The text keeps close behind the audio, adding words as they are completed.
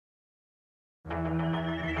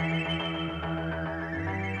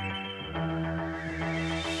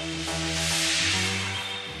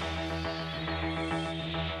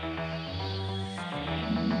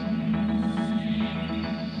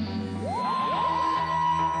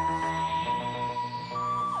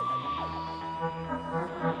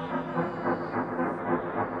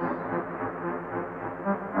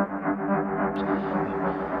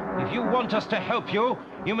want us to help you,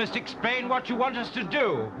 you must explain what you want us to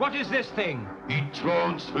do. What is this thing? It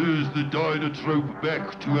transfers the Dynatrope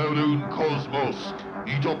back to our own cosmos.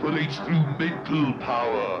 It operates through mental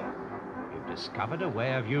power. You've discovered a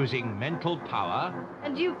way of using mental power?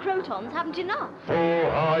 And you Crotons haven't enough. 4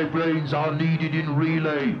 high brains are needed in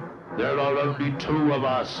relay. There are only 2 of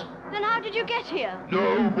us. Then how did you get here?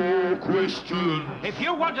 No more questions. If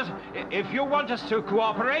you want us to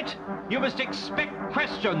cooperate, you must expect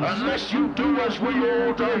questions. Unless you do as we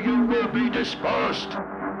order, you will be dispersed.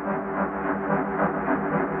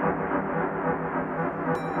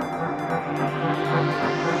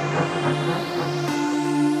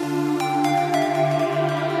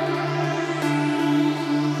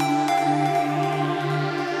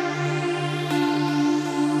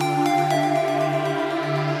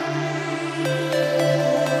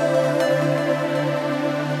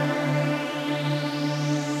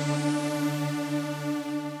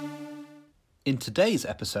 In today's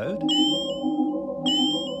episode...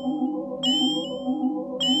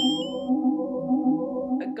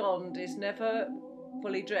 A Gond is never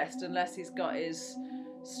fully dressed unless he's got his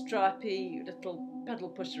stripy little pedal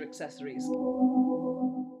pusher accessories.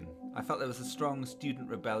 I felt there was a strong student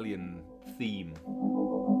rebellion theme.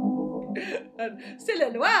 And c'est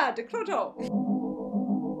le noir de Croton.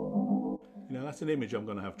 You know, that's an image I'm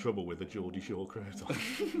going to have trouble with, the Geordie Shore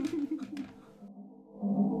Croton.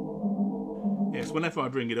 Yes, whenever I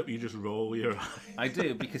bring it up, you just roll your eyes. I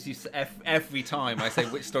do, because you every time I say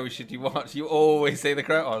which story should you watch, you always say the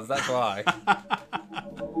Crotons, that's why.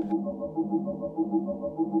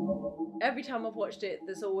 Every time I've watched it,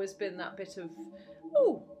 there's always been that bit of,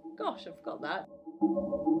 oh, gosh, I forgot that.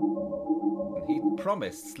 He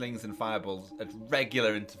promised slings and fireballs at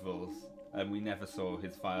regular intervals, and we never saw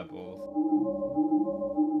his fireballs.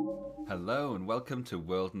 Hello, and welcome to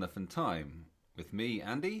World Enough and Time, with me,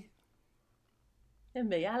 Andy. And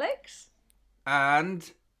me, Alex. And...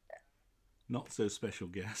 Not so special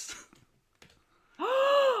guest. Who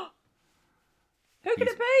can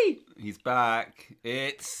it be? He's back.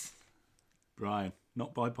 It's... Brian,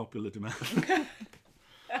 not by popular demand.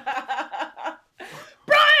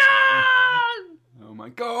 Brian! Oh my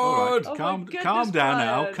god! All right, Oh calm my goodness, down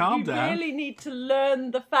now, Brian. calm you down. You really need to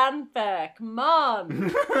learn the fanfare. Come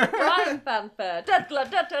on. Brian fanfare. Da, da,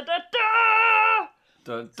 da, da, da, da.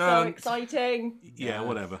 Dun, So dun. exciting. Yeah,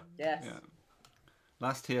 whatever. Yes. Yeah.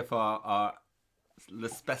 Last here for our Le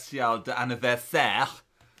Spécial d'Anniversaire.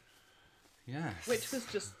 Yes. Which was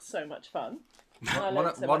just so much fun. I One learned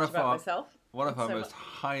of- so one much of about our- myself. one of our So most much.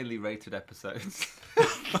 highly rated episodes.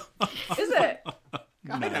 Is it?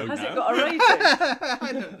 No, Has no. it got a rating? I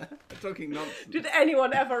don't know. I'm talking nonsense. Did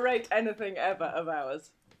anyone ever rate anything ever of ours?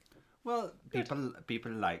 Well,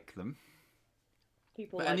 people like them.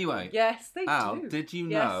 People But like anyway, them. Yes, they Al, do. did you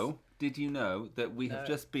Yes. know? Did you know that we have No.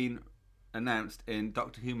 just been announced in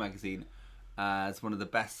Doctor Who magazine as one of the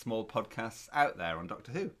best small podcasts out there on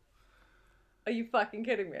Doctor Who? Are you fucking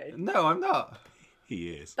kidding me? No, I'm not. He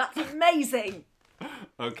is. That's amazing.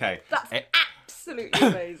 Okay. That's Eh, absolutely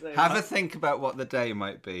amazing. have a think about what the day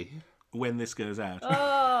might be. When this goes out.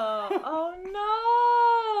 Oh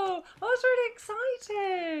no! I was really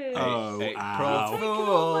excited. Oh, April ow.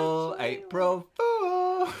 Fool! April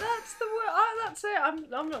Fool! That's the word. Oh, that's it.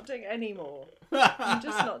 I'm not doing it anymore. I'm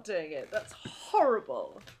just not doing it. That's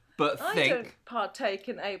horrible. But I think, don't partake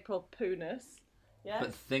in April pooness. Yeah.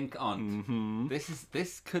 but think on. Mm-hmm.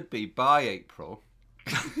 This could be by April.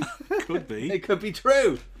 Could be. It could be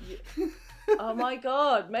true. Oh my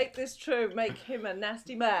God! Make this true. Make him a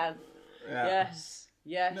nasty man. Yeah. Yes.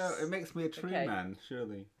 Yes. No, it makes me a true Okay. man,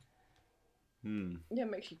 surely. Yeah,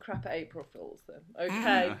 makes you crap at April Fools then.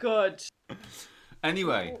 Okay, good.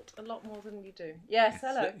 Anyway, A lot more than you do. Yes,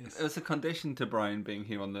 hello. it was a condition to Brian being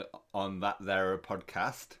here on that there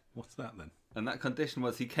podcast, What's that then? and that condition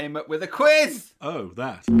was he came up with a quiz. Oh,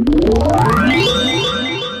 that.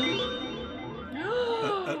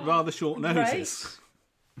 At rather short notice.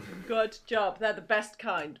 Good job. They're the best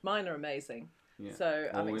kind. Mine are amazing. Yeah, So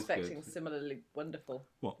I'm always expecting good. similarly wonderful.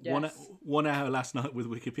 What? Yes. 1 hour last night with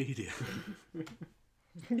Wikipedia.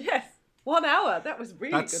 Yes. 1 hour. That was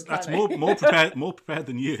really That's good that's planning. more prepared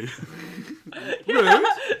than you.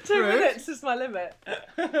 2 minutes is my limit.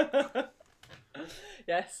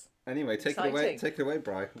 Yes. Anyway, take Exciting. Take it away,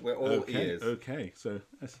 Brian. We're all Okay. ears. Okay. So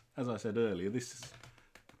as I said earlier, this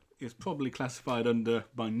is probably classified under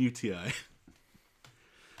minutiae.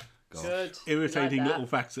 Good. Irritating Like that. little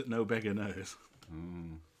facts that no beggar knows.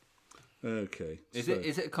 Okay. Is so-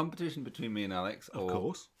 it a competition between me and Alex? Of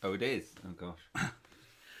course. Oh, it is. Oh gosh.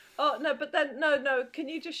 Oh, no, but then, no, can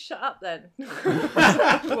you just shut up then?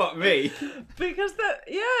 What, me? Because then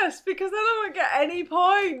I won't get any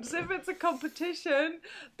points if it's a competition.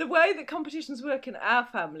 The way that competitions work in our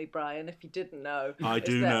family, Brian, if you didn't know, I is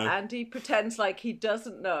do that know. Andy pretends like he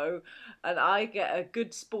doesn't know, and I get a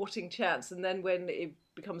good sporting chance, and then when it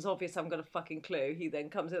becomes obvious I've got a fucking clue, he then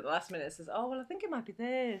comes in at the last minute and says, oh, well, I think it might be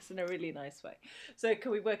this, in a really nice way. So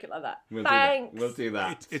can we work it like that? Thanks. We'll do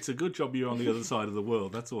that. It's a good job you're on the other side of the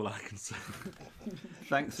world. That's all I can say.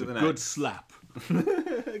 Thanks for the Good slap.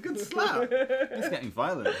 A good slap. It's getting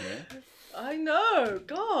violent here. I know.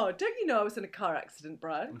 God, don't you know I was in a car accident,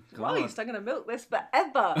 Brian? Christ, I'm going to milk this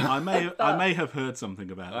forever. I may have heard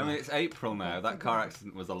something about I it. mean, it's April now. That car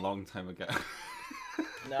accident was a long time ago.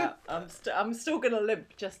 No, I'm still going to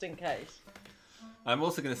limp just in case. I'm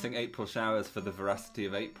also going to sing April Showers for the veracity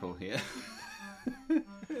of April here.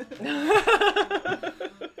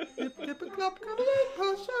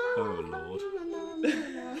 Oh, Lord.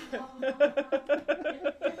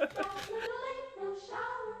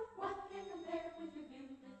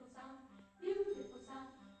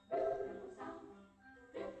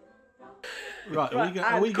 Right,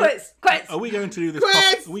 are we quiz. Are we going to do this?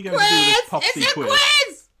 Quiz! Are we going to do this Popsy It's a quiz?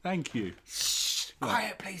 quiz! Thank you.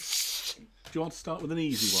 Quiet, please. Do you want to start with an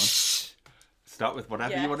easy one? Start with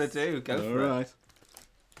whatever you want to do. Go All for it. right.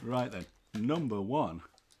 Right then. Number 1.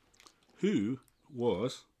 Who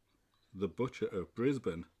was the Butcher of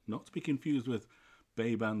Brisbane? Not to be confused with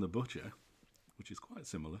Baban the Butcher, which is quite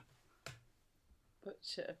similar.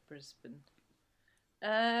 Butcher of Brisbane.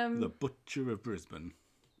 The Butcher of Brisbane.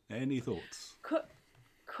 Any thoughts?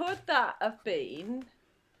 Could that have been?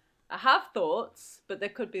 I have thoughts, but there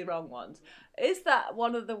could be wrong ones. Is that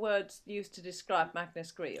one of the words used to describe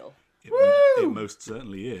Magnus Greel? It most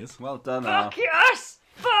certainly is. Well done, Al. Fuck yes!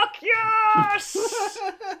 Fuck yes!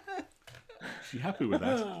 Is she happy with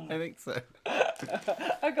that? I think so.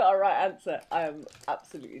 I got a right answer. I am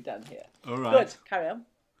absolutely done here. All right. Good. Carry on.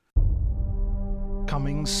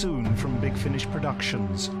 Coming soon from Big Finish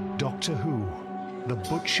Productions, Doctor Who, The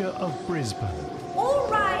Butcher of Brisbane. All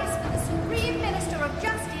rise for the Supreme Minister of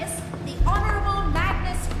Justice, the Honourable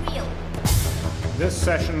Magnus Greel. This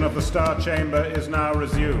session of the Star Chamber is now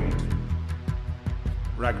resumed.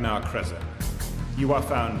 Ragnar Kresen, you are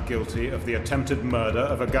found guilty of the attempted murder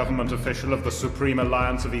of a government official of the Supreme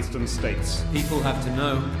Alliance of Eastern States. People have to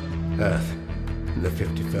know. Earth in the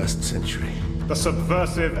 51st century. The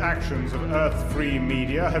subversive actions of Earth-free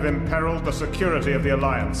media have imperiled the security of the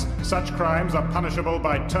Alliance. Such crimes are punishable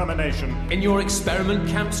by termination. In your experiment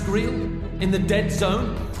camps, Greel? In the dead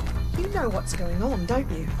zone? You know what's going on, don't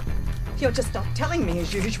you? You're just not telling me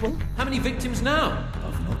as usual. How many victims now?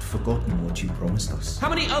 I've not forgotten what you promised us. How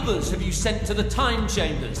many others have you sent to the time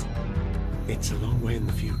chambers? It's a long way in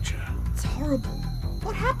the future. It's horrible.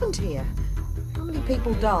 What happened here? How many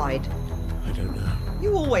people died? I don't know.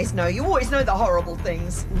 You always know the horrible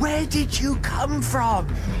things. Where did you come from?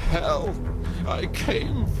 Hell. I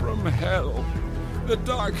came from hell. The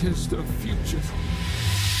darkest of futures.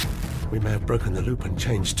 We may have broken the loop and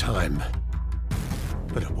changed time.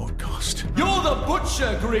 But at what cost? You're the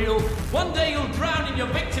Butcher, Greel! One day you'll drown in your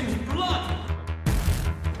victim's blood!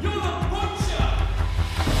 You're the Butcher!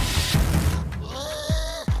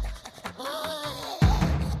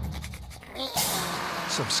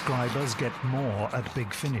 Subscribers get more at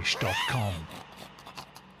bigfinish.com.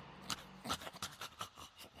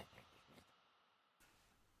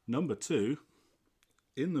 Number 2.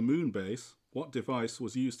 In the moon base, what device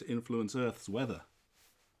was used to influence Earth's weather?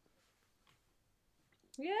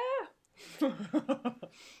 Yeah. Okay.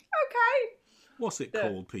 What's it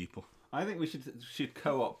called, people? I think we should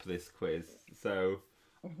co-op this quiz. So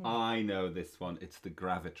I know this one. It's the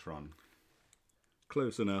Gravitron.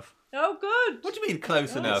 Close enough. Oh, good. What do you mean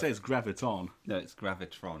close It all says Graviton. No, it's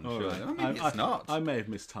Gravitron. All Sure. right. I mean, it's not. I may have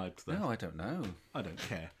mistyped that. No, I don't know. I don't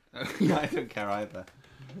care. Yeah, I don't care either.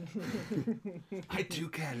 I do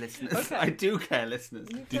care, listeners. Okay. I do care, listeners.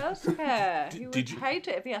 He does care. He would hate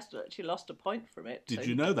it if he actually lost a point from it. Did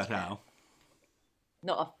you know that, Al?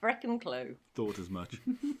 Not a frickin' clue. Thought as much.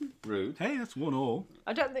 Rude. Hey, that's 1-1.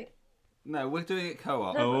 I don't think... No, we're doing it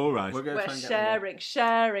co-op. Oh, all right. We're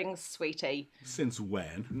sharing, sweetie. Since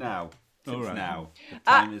when? Now. All right. Now. The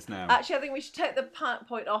time is now. Actually, I think we should take the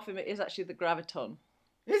point off him. It is actually the Graviton.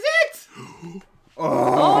 Is it?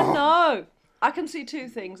 Oh, no. I can see two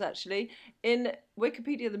things, actually. In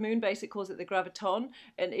Wikipedia, the moon base, it calls it the Graviton.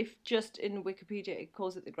 And if just in Wikipedia, it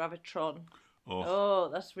calls it the Gravitron. Oh,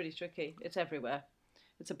 that's really tricky. It's everywhere.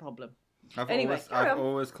 It's a problem. I've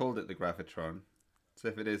always called it the Gravitron. So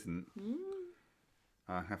if it isn't,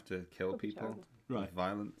 I have to kill people with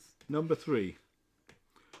violence. Number 3.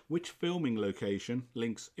 Which filming location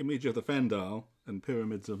links Image of the Fendal and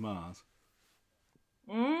Pyramids of Mars?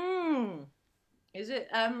 Is it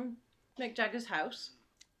Mick Jagger's house?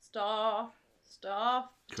 Star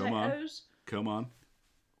Come on. potatoes? Come on.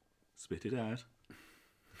 Spit it out.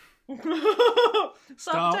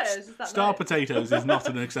 Star potatoes, is that Star right? potatoes is not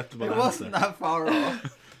an acceptable It answer. wasn't that far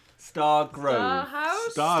off. Star Grove. Star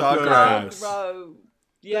house? Star Grove. House. Row.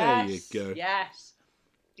 There Yes. you go. Yes.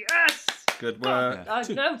 Yes. Good work. I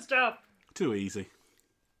know stuff. Too easy.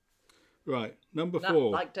 Right, number No, 4.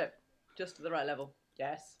 liked it. Just to the right level.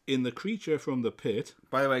 Yes. In The Creature from the Pit.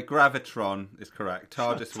 By the way, Gravitron is correct.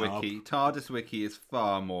 TARDIS Shut up. Wiki. TARDIS Wiki is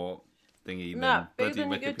far more thingy No, than but bloody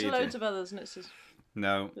then you go to Wikipedia. loads of others and it's just...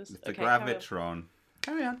 No, Just- it's the okay, carry on. Gravitron.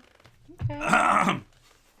 Carry on.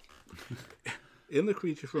 In The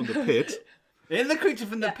Creature from the Pit. In The Creature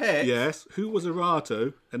from the Pit? Yes. Who was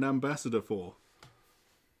Arato an ambassador for?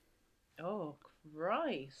 Oh,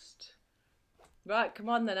 Christ. Right, come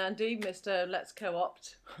on then, Andy, Mr. Let's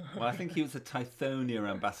Co-opt. Well, I think he was a Tithonia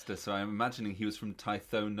ambassador, so I'm imagining he was from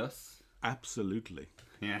Tithonus. Absolutely.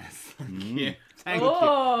 Yes. Thank you. Thank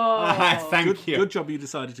Oh. you. Thank you. Good job you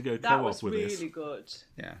decided to go That co-op was with really this. good.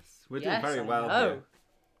 Yes. We're Yes, doing very I well know. here.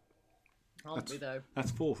 Aren't we, though?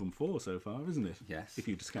 That's 4 from 4 so far, isn't it? Yes. If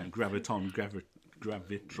you discount Gravitron.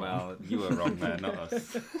 Well, you were wrong there, not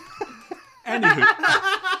us.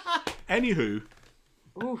 Anywho.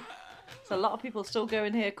 Oof. So a lot of people still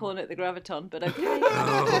going here calling it the Graviton, but okay.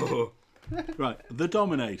 Oh. Right, the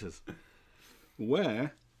Dominators.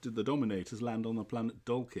 Where did the Dominators land on the planet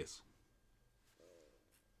Dulcis?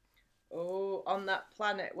 Oh, on that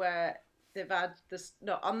planet where they've had this...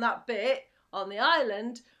 No, on that bit, on the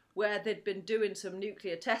island, where they'd been doing some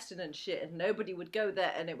nuclear testing and shit, and nobody would go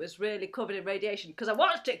there, and it was really covered in radiation. Because I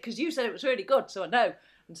watched it, because you said it was really good, so I know,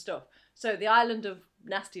 and stuff. So the Island of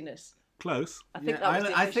Nastiness. Close. I think that was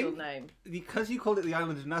the official name. Because you called it the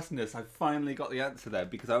Island of Nastiness, I finally got the answer there,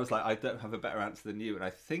 because I was like, I don't have a better answer than you, and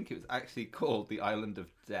I think it was actually called the Island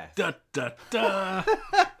of Death. Da da da!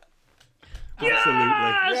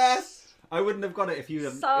 Absolutely. Yes! I wouldn't have got it if you...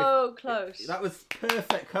 So close. That was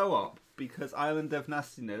perfect co-op, because Island of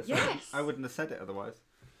Nastiness, Yes. I wouldn't have said it otherwise.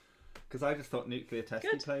 Because I just thought nuclear testy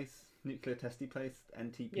Good. place,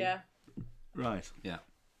 NTP. Yeah. Right. Yeah.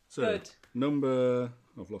 So, Good. number...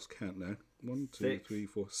 I've lost count now. 1, 2, 6. 3,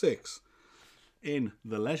 4, 6. In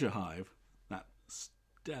The Leisure Hive, that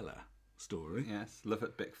stellar story. Yes, Love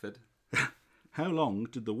at Bickford. How long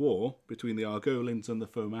did the war between the Argolians and the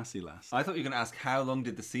Fomassi last? I thought you were going to ask how long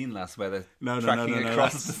did the scene last where they're No, tracking That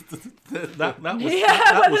across was, Yeah,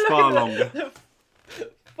 that was we're far looking longer. at the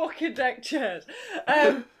fucking deck chairs.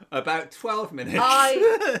 About 12 minutes.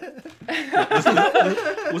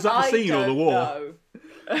 Was that the scene or the war? No.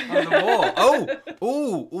 On the war.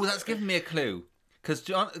 Oh, that's given me a clue. Because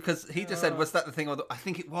he just said, was that the thing? I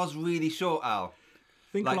think it was really short, Al.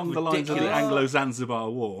 Think Like, along the lines of the ridiculous. Anglo-Zanzibar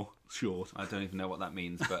War. Short. I don't even know what that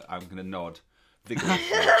means, but I'm going to nod vigorously.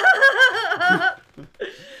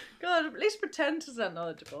 God, at least pretend to sound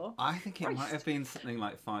knowledgeable. I think it Christ. might have been something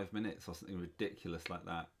like 5 minutes or something ridiculous like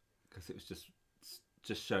that. Because it was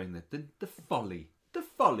just showing the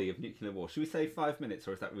folly of nuclear war. Should we say 5 minutes,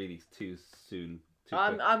 or is that really too soon? Too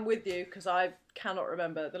quick? I'm with you because I cannot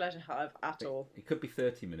remember the Leisure Hive at all. It could be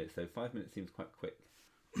 30 minutes though. 5 minutes seems quite quick.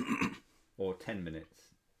 Or 10 minutes.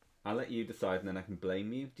 I'll let you decide and then I can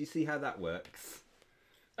blame you. Do you see how that works?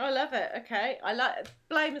 I love it. Okay, I like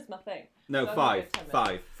blame is my thing. No, So I'm five. gonna go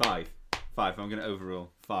 10 minutes. I'm going to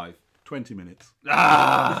overrule 5. 20 minutes.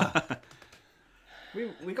 Ah!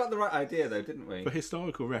 we got the right idea though, didn't we? For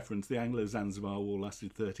historical reference, the Anglo-Zanzibar War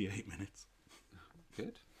lasted 38 minutes.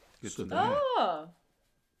 Good. Good So to there. know. Oh,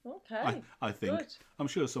 okay. I think. Good. I'm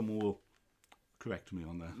sure someone will correct me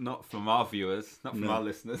on that. Not from our viewers, not from No. our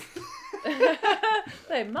listeners.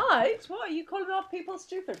 They might. What are you calling our people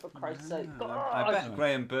stupid for Christ's sake? I God. bet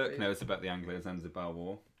Graham Burke knows about the Anglo-Zanzibar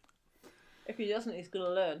War. If he doesn't, he's going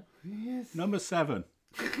to learn. Yes. Number 7.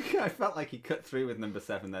 I felt like he cut through with number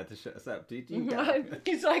 7 there to shut us up. Did you get it?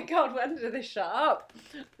 He's like, God, when did this shut up?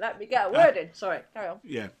 Let me get a word in. Sorry, carry on.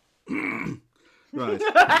 Yeah. Right.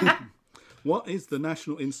 What is the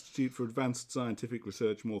National Institute for Advanced Scientific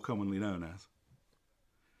Research more commonly known as?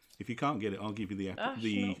 If you can't get it, I'll give you the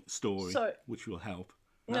National- story, Sorry. which will help.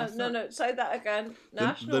 No, say that again.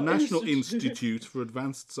 The National Institute for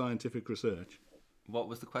Advanced Scientific Research. What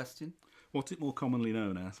was the question? What's it more commonly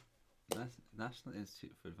known as? National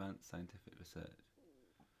Institute for Advanced Scientific Research.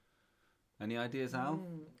 Any ideas, Al?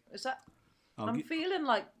 Is that? I'll I'm gi- feeling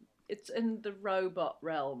like it's in the robot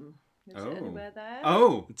realm. Is it anywhere there?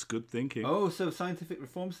 Oh, It's good thinking. oh, so Scientific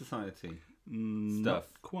Reform Society stuff. Not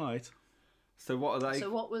quite. So what are they?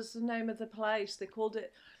 So what was the name of the place? They called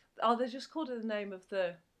it... Oh, they just called it the name of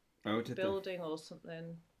the building or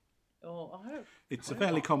something. Or I don't... It's a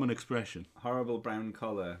fairly common expression. Horrible brown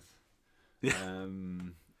collars.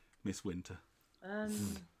 Miss Winter.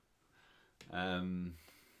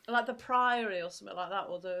 Like the Priory or something like that,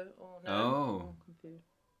 or the... Oh, no. Oh. I'm confused.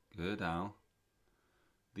 Good, Al.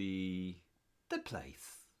 The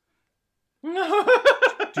place. Do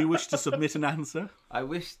you wish to submit an answer? I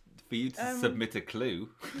wish for you to submit a clue.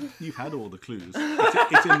 You've had all the clues.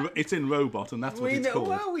 It's in Robot, and that's what it's called.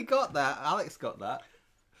 Well, we got that. Alex got that.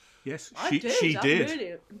 Yes, she did. I'm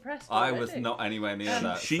really impressed I already. was not anywhere near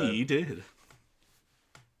that. She did.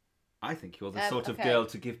 I think you're the sort of girl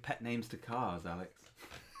to give pet names to cars, Alex.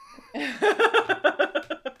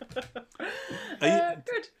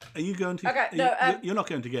 Good. Are you going to... Okay, you're not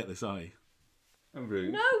going to get this, are you? I'm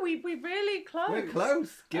rude. No, we really close. We're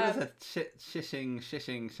close. Give us a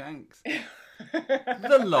shishing shanks.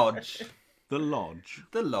 The Lodge. The Lodge.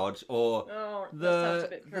 The Lodge, or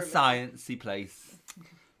the sciencey place.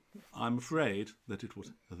 I'm afraid that it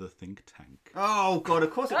was the think tank. Oh, God,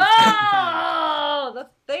 of course it was Oh, the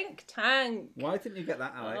think tank. Why didn't you get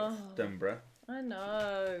that, Alex Dunborough? I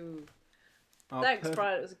know. Thanks,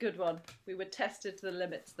 Brian. It was a good one. We were tested to the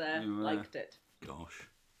limits there. Liked it. Gosh.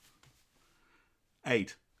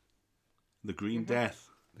 8. The Green Death.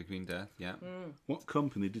 The Green Death, yeah. What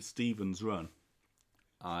company did Stevens run?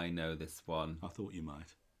 I know this one. I thought you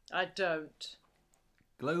might. I don't.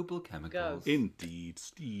 Global Chemicals. Indeed,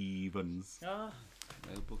 Stevens.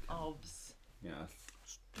 Global Chemicals. Yes.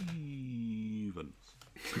 Stevens.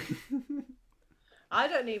 I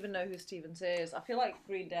don't even know who Stevens is. I feel like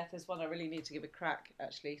Green Death is one I really need to give a crack,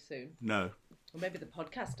 actually, soon. No. Or maybe the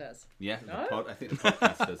podcast does. Yeah, No? I think the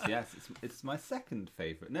podcast does, yes. It's my second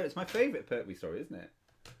favourite. No, it's my favourite Pertwee story, isn't it?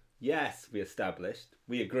 Yes, we established.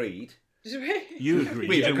 We agreed. Did we? You agreed.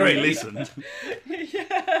 We and agreed. we listened.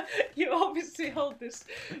 Yeah, you obviously hold this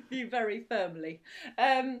view very firmly.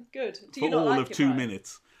 Good. Do you For not all like of it, 2 Brian?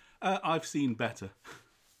 minutes. I've seen better.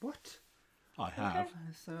 What? I have.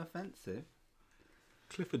 It's so offensive.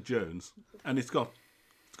 Clifford Jones, and it's got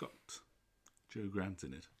Joe Grant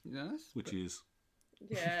in it. Yes. Which is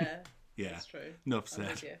yeah. That's true. Enough I'm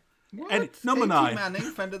said. with you. What? And number Stacey 9. Manning,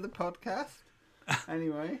 friend of the podcast.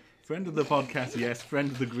 Anyway. Friend of the podcast, yes.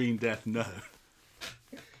 Friend of the Green Death, no.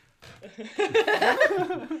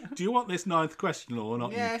 Do you want this 9th question or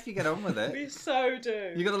not? Yeah, if you get on with it. We so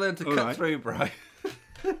do. You got to learn to cut through, Brian.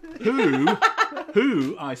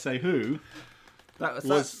 Who? I say who?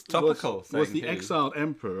 That's topical. Was the exiled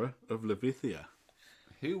emperor of Levithia.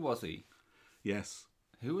 Who was he? Yes.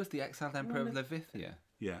 Who was the exiled emperor of Levithia?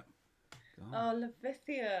 Yeah. Oh,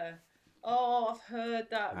 Levithia. Oh, I've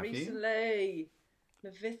heard that Have you? recently.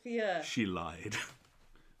 Levithia. She lied.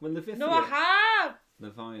 Well, Levithia. No, I have.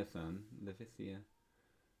 Leviathan, Levithia.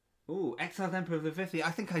 Ooh, exiled emperor of Levithia.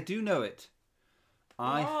 I think I do know it.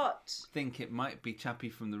 I think it might be Chappie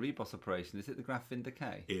from the Rebos operation. Is it the Graf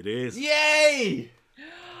Vindicay? It is. Yay!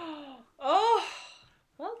 Oh,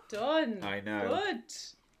 well done. I know. Good.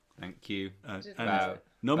 Thank you. And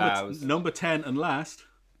Bows. number 10 and last.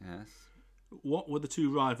 Yes. What were the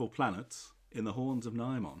 2 rival planets in the Horns of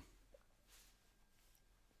Naimon?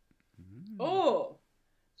 Oh,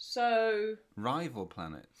 so... Rival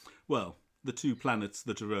planets? Well, the 2 planets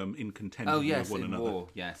that are in contention with one in another. war.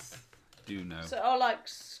 Yes, do know. So, like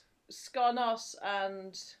Skarnos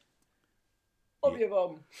and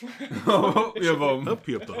Obyabom. Obyabom.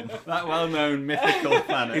 Obyabom. That well-known mythical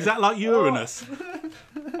planet. Is that like Uranus? It'll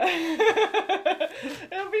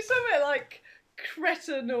be something like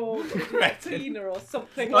Cretin or Athena or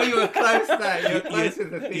something. Oh, you were close there. You were close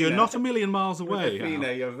with Athena. You're not a million miles away. With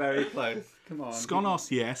Athena, you're very close. Come on. Skarnos,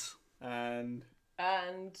 yes. And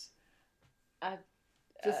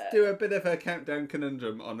just do a bit of a countdown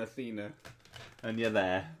conundrum on Athena, and you're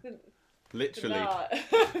there. Literally.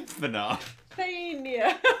 Athena.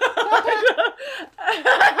 Athena.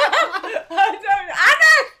 I don't.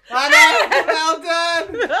 Anna! Well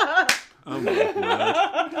done! Oh my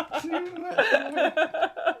word.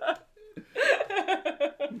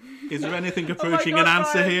 Is there anything approaching an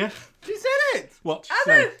answer here? You said it! What?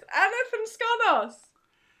 Aneth and Skarnos.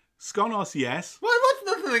 Skarnos, yes. What's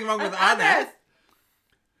nothing wrong with Aneth?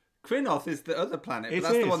 Krynoth is the other planet, but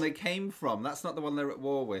that's the one they came from. That's not the one they're at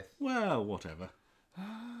war with. Well, whatever.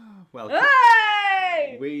 Well,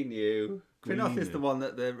 Hey! we knew. Krynoth is the one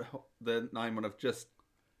that the Naimon have just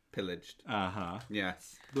pillaged. Uh-huh.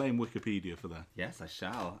 Yes. Blame Wikipedia for that. Yes, I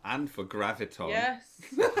shall. And for Graviton. Yes.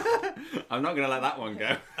 I'm not going to let that one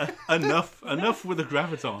go. Enough with the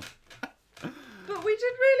Graviton. But we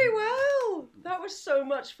did really well. Oh, that was so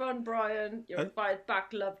much fun, Brian. You're invited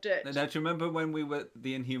back. Loved it. Now, do you remember when we were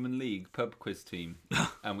the Inhuman League pub quiz team,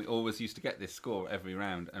 and we always used to get this score every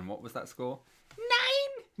round? And what was that score?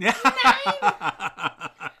 9.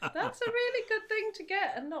 That's a really good thing to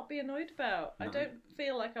get and not be annoyed about. I don't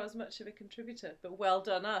feel like I was much of a contributor, but well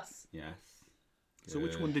done us. Yes. So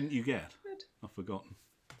which one didn't you get? Good. I've forgotten.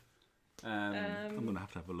 I'm going to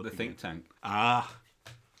have a look. The think tank. Ah.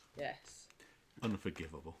 Yes.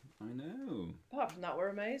 Unforgivable. I know. Apart from that, we're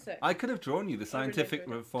amazing. I could have drawn you the Scientific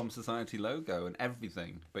Reform Society logo and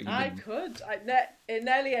everything, but you didn't. Could. It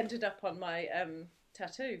nearly ended up on my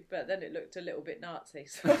tattoo, but then it looked a little bit Nazi,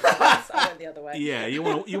 so I went the other way. Yeah, you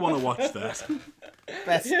want to watch that.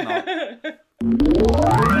 Best not.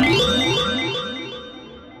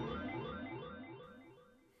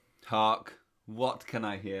 Hark! What can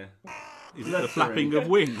I hear? Is it the flapping of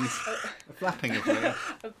wings? A flapping of wings.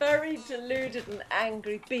 A very deluded and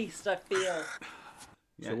angry beast, I feel.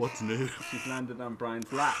 So what's new? She's landed on Brian's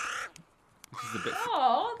lap. Which is a bit.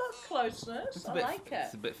 Oh, that's closeness. I like it.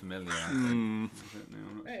 It's a bit familiar. I don't know,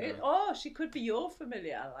 I'm not sure. Oh, she could be your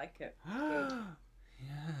familiar. I like it.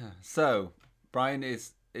 Yeah. So Brian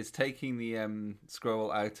is taking the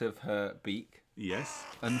scroll out of her beak. Yes.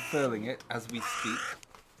 Unfurling it as we speak.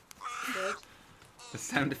 Good. The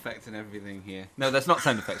sound effects and everything here. No, that's not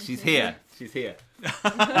sound effects. She's here. She's here.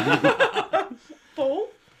 Full.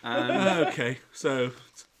 Okay, so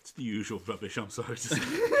it's the usual rubbish, I'm sorry to say.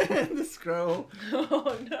 The scroll.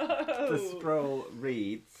 Oh, no. The scroll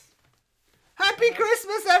reads, Happy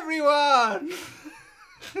Christmas, everyone!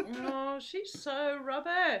 Oh, she's so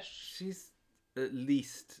rubbish. She's at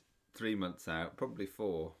least 3 months out, probably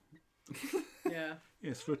 4. Yeah.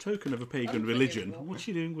 Yes, for a token of a pagan religion, what's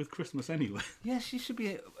she doing with Christmas anyway? Yeah, she should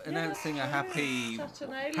be announcing a happy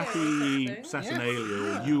Saturnalia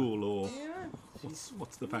or Yule or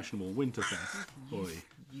what's the fashionable Winterfest?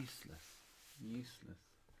 Useless.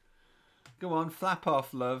 Go on, flap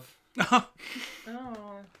off, love. Oh.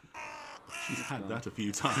 She's had that a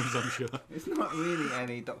few times, I'm sure. It's not really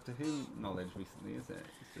any Doctor Who knowledge recently, is it?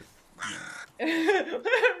 It's just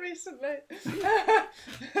recently.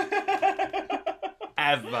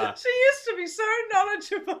 Ever. She used to be so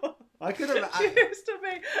knowledgeable. I could have. She used to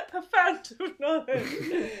be a phantom of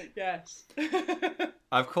knowledge. Yes.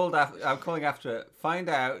 I'm calling after it. Find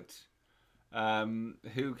out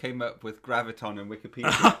who came up with Graviton and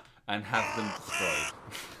Wikipedia and have them destroyed.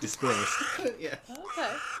 Dispersed. Yes.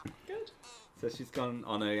 Okay. Good. So she's gone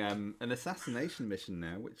on an assassination mission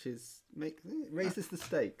now, which is raises the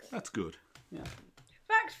stakes. That's good. Yeah.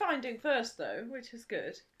 Fact finding first, though, which is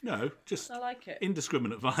good. No, just I like it.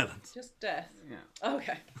 Indiscriminate violence. Just death. Yeah.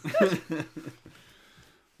 Okay.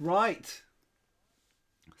 Right.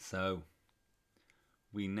 So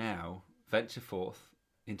we now venture forth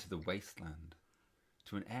into the wasteland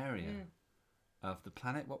to an area of the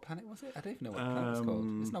planet. What planet was it? I don't even know what the planet's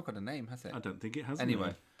called. It's not got a name, has it? I don't think it has.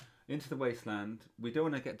 Anyway, into the wasteland. We don't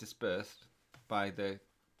want to get dispersed by the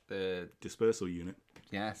dispersal unit.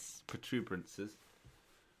 Yes, protuberances.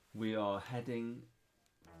 We are heading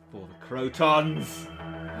for the Crotons.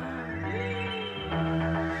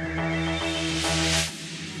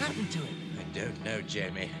 What happened to it? I don't know,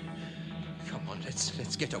 Jamie. Come on,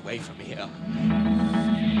 let's get away from here.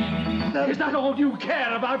 Is that all you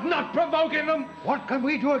care about, not provoking them? What can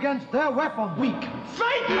we do against their weapons? We can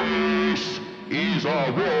fight them! This is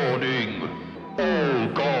a warning. All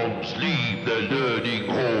gods leave the learning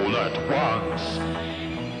hall at once.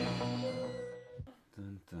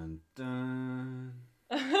 Dun, dun, dun.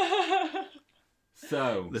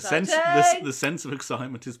 So the sense of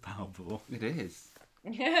excitement is palpable. It is.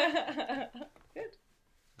 Good.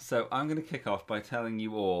 So I'm going to kick off by telling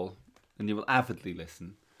you all, and you will avidly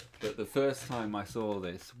listen, that the first time I saw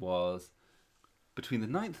this was between the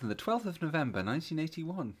 9th and the 12th of November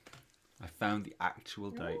 1981. I found the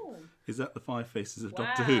actual date. Ooh. Is that the 5 Faces of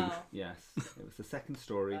Doctor Who? Yes. It was the second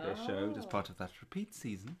story they showed as part of that repeat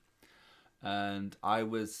season. And I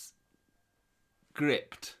was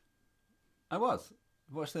gripped. I was.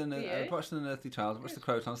 I watched the Unearthly Child, I watched the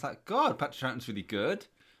Crotons. I was like, God, Patrick Troughton's really good.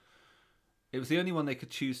 It was the only one they could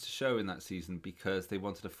choose to show in that season because they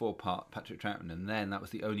wanted a 4-part Patrick Troughton, and then that was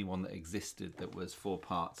the only one that existed that was 4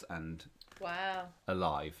 parts and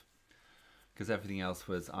alive. Because everything else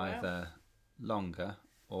was either longer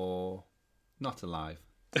or not alive.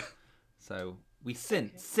 So we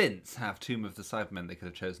since have Tomb of the Cybermen they could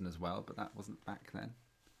have chosen as well, but that wasn't back then.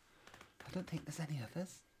 I don't think there's any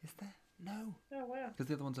others, is there? No. Oh, wow. Because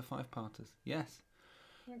the other ones are 5-parters. Yes.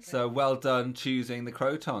 Okay. So well done choosing the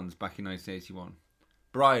Crotons back in 1981.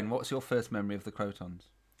 Brian, what's your first memory of the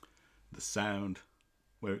Crotons? The sound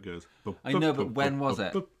where it goes. I know, but when was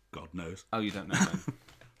it? God knows. Oh, you don't know when.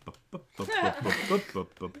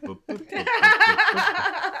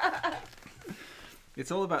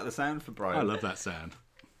 It's all about the sound for Brian. I love that sound.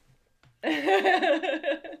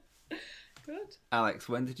 Good. Alex,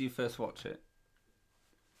 when did you first watch it?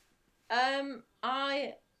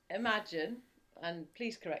 I imagine, and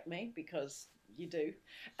please correct me because you do,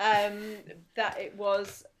 that it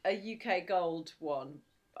was a UK Gold one.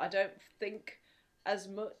 I don't think as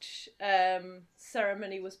much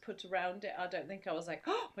ceremony was put around it. I don't think I was like,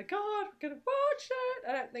 oh my God, I'm going to watch it.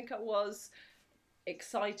 I don't think I was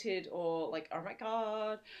excited or like, oh my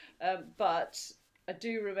God. But I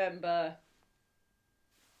do remember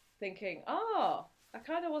thinking, I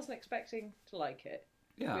kind of wasn't expecting to like it.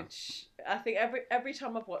 Yeah. Which I think every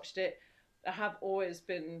time I've watched it, I have always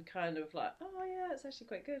been kind of like, oh yeah, it's actually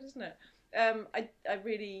quite good, isn't it? I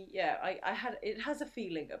really, it has a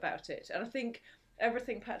feeling about it, and I think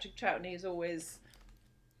everything Patrick Troughton is always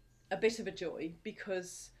a bit of a joy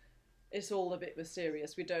because it's all a bit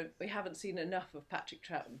mysterious. We haven't seen enough of Patrick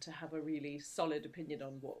Troughton to have a really solid opinion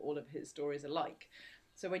on what all of his stories are like.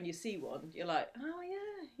 So when you see one, you're like, oh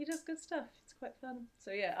yeah, he does good stuff. It's quite fun.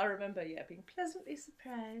 So yeah, I remember being pleasantly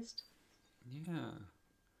surprised. Yeah,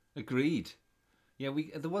 agreed. Yeah,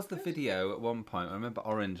 there was the video at one point. I remember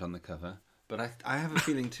orange on the cover, but I have a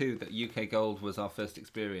feeling too that UK Gold was our first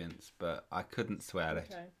experience, but I couldn't swear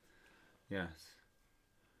it. Okay. Yes,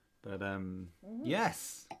 but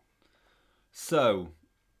yes. So,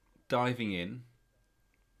 diving in.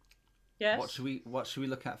 Yes. What should we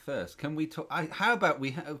look at first? Can we talk? How about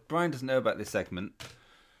Brian doesn't know about this segment.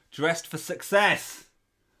 Dressed for Success.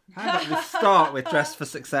 How about we start with Dressed for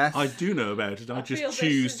Success? I do know about it. I just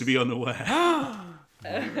choose to be unaware. I'm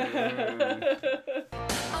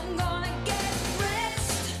gonna get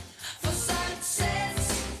dressed for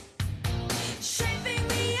success. Shaping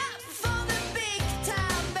me up for the big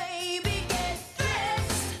time, baby. Get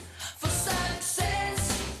dressed for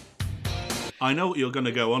success. I know what you're going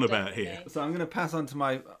to go on about here. So I'm going to pass on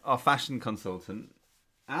to our fashion consultant,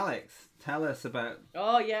 Alex. Tell us about.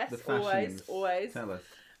 Oh yes, the fashions. always. Tell us.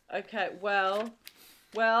 Okay, well,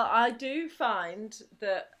 I do find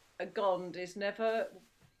that a Gond is never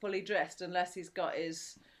fully dressed unless he's got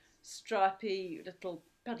his stripy little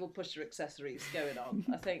pedal pusher accessories going on.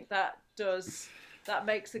 I think that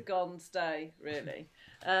makes a Gond's day really,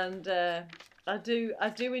 and I do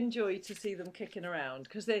enjoy to see them kicking around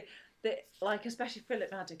because they like, especially Philip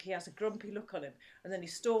Maddock, he has a grumpy look on him, and then he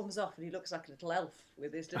storms off and he looks like a little elf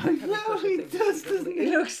with his little pedal pusher he things. does, doesn't he? He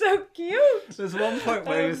looks so cute. There's one point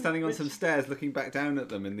where he was standing on some stairs looking back down at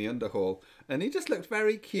them in the underhall, and he just looked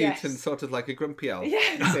very cute and sort of like a grumpy elf.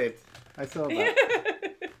 Yes. He did. I saw that.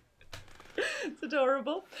 It's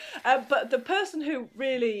adorable. But the person who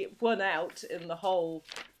really won out in the whole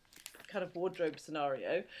kind of wardrobe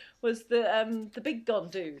scenario was the big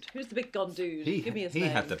Gond dude. Who's the big Gond dude? Give me his name. He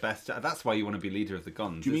had the best. That's why you want to be leader of the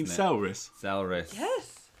Gonds. Do you mean Selris? Selris.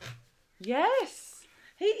 Yes.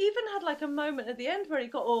 He even had like a moment at the end where he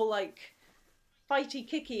got all like fighty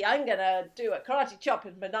kicky. I'm gonna do a karate chop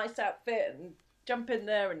in my nice outfit and jump in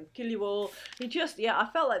there and kill you all. He just, I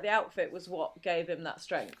felt like the outfit was what gave him that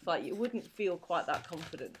strength. Like you wouldn't feel quite that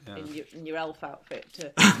confident in your elf outfit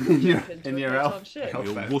to jump into in a your proton elf ship. Your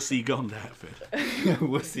wussy Gond outfit.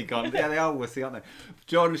 Wussy Gond. Yeah, they are wussy, aren't they?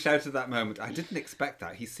 Jordan shouted at that moment, I didn't expect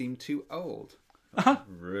that. He seemed too old.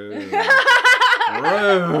 Rude.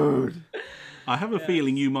 Rude. I have a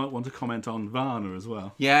feeling you might want to comment on Varna as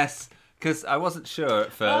well. Yes. Because I wasn't sure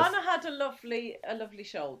at first. Varna had a lovely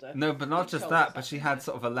shoulder. No, but not just that, but she had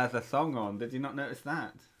sort of a leather thong on. Did you not notice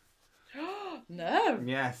that? No.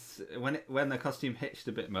 Yes. When the costume hitched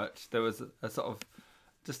a bit much, there was a sort of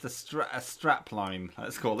just a strap line,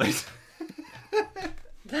 let's call it.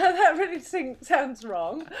 That really sounds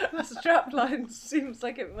wrong. A strap line seems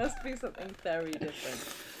like it must be something very different.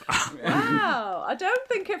 Wow. I don't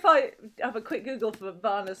think if I have a quick Google for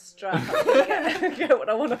Varna's strap, I can get what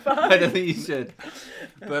I want to find. I don't think you should.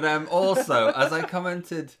 But also, as I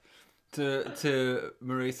commented to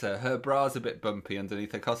Marisa, her bra's a bit bumpy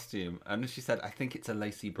underneath her costume. And she said, I think it's a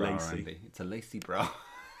lacy bra, Andy. It's a lacy bra.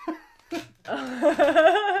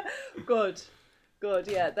 Good,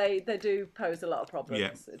 yeah. They do pose a lot of problems.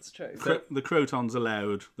 Yeah. It's true. The Crotons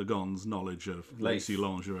allowed the Gonds knowledge of lacy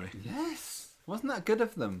lingerie. Yes. Wasn't that good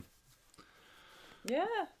of them? Yeah,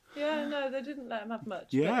 no, they didn't let him have much.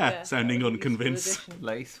 Yeah, sounding unconvinced.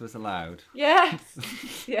 Lace was allowed. Yes,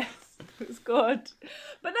 it was good.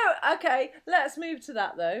 But no, okay, let's move to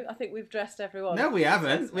that though. I think we've dressed everyone. No, we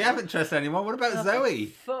haven't. We haven't dressed anyone. What about Zoe?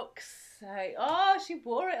 Fuck's say? Oh, she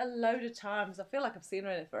wore it a load of times. I feel like I've seen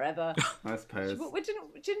her in it forever. I suppose.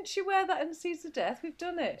 Didn't she wear that in Seeds of Death? We've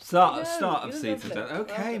done it. Start No, of you're Seeds of lovely.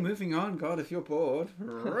 Death. Okay, Oh. moving on. God, if you're bored.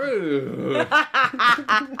 Rude.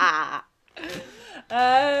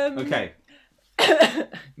 Okay.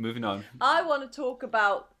 Moving on. I want to talk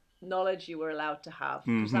about knowledge you were allowed to have,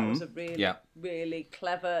 because that was a really, Yeah. really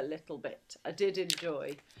clever little bit. I did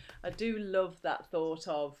enjoy. I do love that thought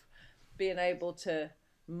of being able to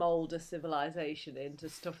mould a civilization into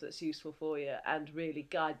stuff that's useful for you and really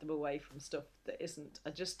guide them away from stuff that isn't.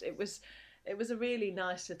 It was a really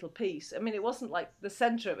nice little piece. I mean, it wasn't like the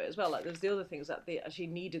centre of it as well. Like there's the other things that they actually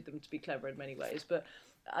needed them to be clever in many ways, but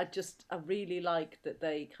I really liked that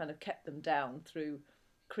they kind of kept them down through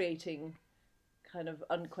creating kind of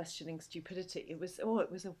unquestioning stupidity. It was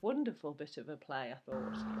a wonderful bit of a play, I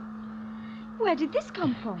thought. Where did this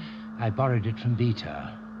come from? I borrowed it from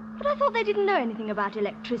Beta. But I thought they didn't know anything about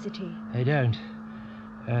electricity. They don't.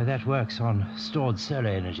 That works on stored solar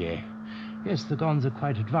energy. Yes, the Gons are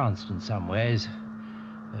quite advanced in some ways.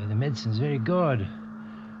 The medicine's very good.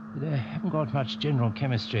 They haven't got much general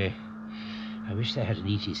chemistry. I wish they had an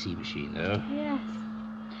ETC machine, though. Yes.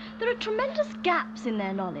 There are tremendous gaps in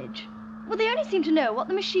their knowledge. Well, they only seem to know what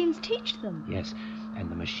the machines teach them. Yes,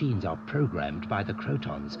 and the machines are programmed by the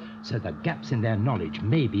Crotons, so the gaps in their knowledge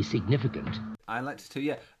may be significant. I liked it too,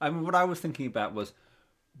 yeah. I mean, what I was thinking about was,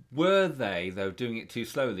 were they, though, doing it too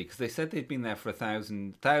slowly? Because they said they'd been there for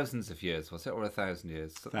thousands of years, was it? Or 1,000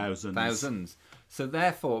 years? Thousands. So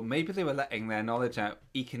therefore, maybe they were letting their knowledge out,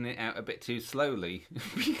 eking it out a bit too slowly.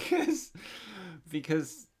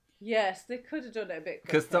 because Yes, they could have done it a bit quicker.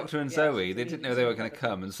 Because Doctor and Yes, Zoe, they didn't know they were going to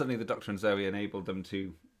clever. come, and suddenly the Doctor and Zoe enabled them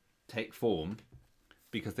to take form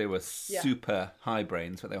because they were super high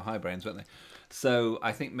brains, but they were high brains, weren't they? So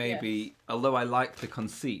I think maybe, although I liked the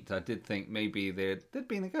conceit, I did think maybe they'd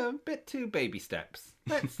been a bit too baby steps.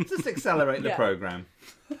 Let's just accelerate the programme.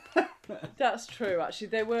 That's true, actually.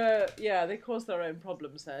 They were, they caused their own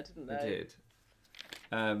problems there, didn't they? They did.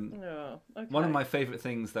 Okay. One of my favourite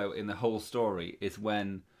things, though, in the whole story is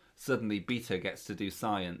when suddenly Beta gets to do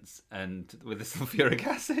science and with the sulfuric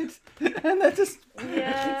acid, and they're just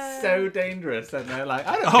it's so dangerous, and they're like,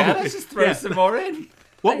 I don't care, let's just throw some more in.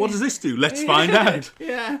 What does this do? Let's find out.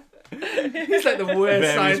 Yeah. He's like the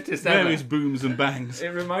worst scientist ever. Various booms and bangs. It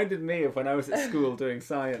reminded me of when I was at school doing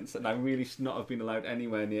science, and I really should not have been allowed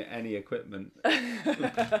anywhere near any equipment.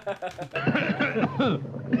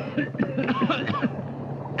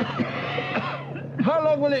 How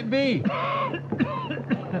long will it be?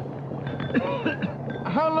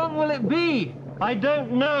 How long will it be? I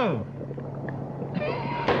don't know.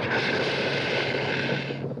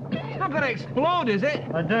 It's not going to explode, is it?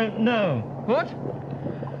 I don't know. What?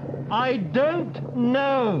 I don't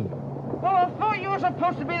know. Well, I thought you were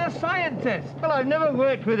supposed to be the scientist. Well, I've never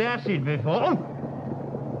worked with acid before.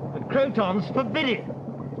 The Crotons forbid it.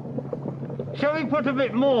 Shall we put a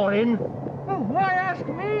bit more in? Well, why ask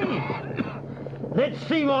me? Let's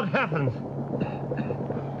see what happens.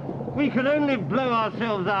 We can only blow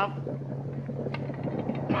ourselves up.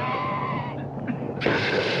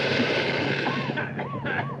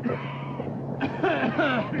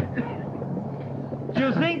 Do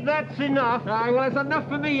you think that's enough? Well, it's enough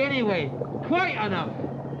for me anyway. Quite enough.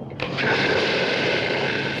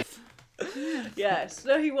 Yes,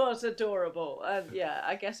 no, he was adorable, and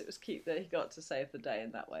I guess it was cute that he got to save the day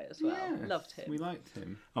in that way as well. Yes, Loved him. We liked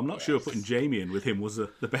him. I'm not sure putting Jamie in with him was the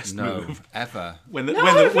best move. Ever. When they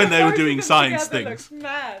were doing science together things. looked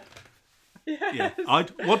mad. Yes. Yeah.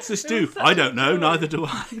 What's this do? I don't know. Neither do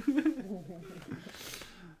I.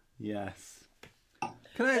 Yes.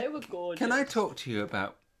 They were gorgeous. Can I talk to you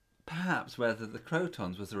about perhaps whether the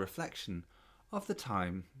Crotons was a reflection of the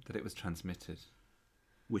time that it was transmitted?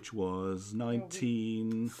 Which was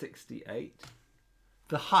 1968.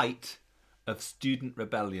 The height of student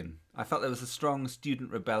rebellion. I felt there was a strong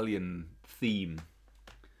student rebellion theme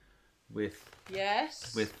with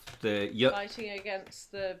the fighting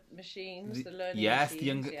against the machines, the learning machines.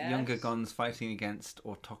 machines. The younger Gons fighting against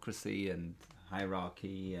autocracy and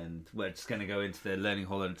hierarchy, and we're just going to go into the learning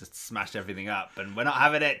hall and just smash everything up, and we're not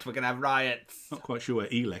having it, we're going to have riots. Not quite sure where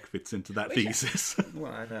Elec fits into that thesis.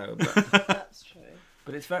 Well, I know, but that's true.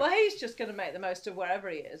 But it's very... Well, he's just going to make the most of wherever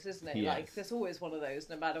he is, isn't he? He Like, is. there's always one of those,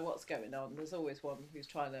 no matter what's going on. There's always one who's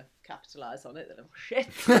trying to capitalise on it. That shit.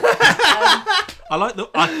 I like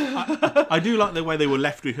I do like the way they were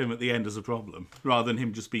left with him at the end as a problem, rather than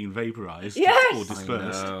him just being vaporised or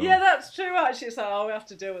dispersed. Yeah, that's true. Actually, it's like, oh, we have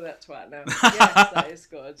to deal with that twat now. Yes, that is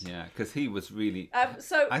good. Yeah, because he was really...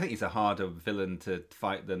 So I think he's a harder villain to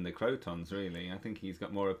fight than the Crotons, really. I think he's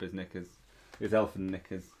got more up his knickers, his elfin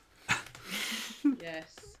knickers.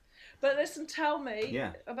 Yes. But listen, tell me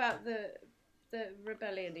Yeah. about the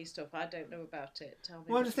rebellion-y stuff. I don't know about it. Tell me.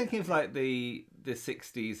 Well, I'm just thinking of like the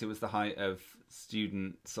 60s. It was the height of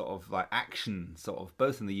student sort of like action, sort of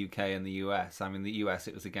both in the UK and the US. I mean, the US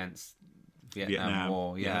it was against Vietnam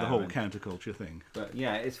War, the whole counterculture thing. But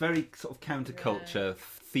yeah, it's very sort of counterculture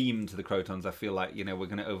themed to the Crotons. I feel like, you know, we're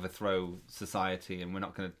going to overthrow society and we're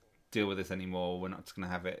not going to deal with this anymore. We're not just going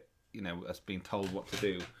to have it, you know, us being told what to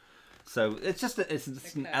do. So it's just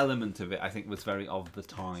an element of it. I think was very of the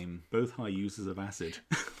time. Both high users of acid.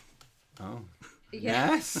 Oh.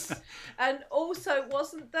 Yeah. Yes. And also,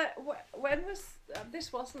 wasn't that when was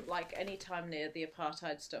this? Wasn't like any time near the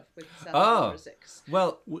apartheid stuff with South Africans?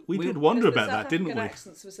 Well, we did wonder about that, didn't we? South African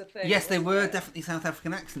accents was a thing. Yes, they were definitely South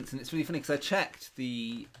African accents, and it's really funny because I checked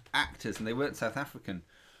the actors and they weren't South African.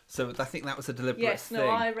 So I think that was a deliberate thing. Yes, no,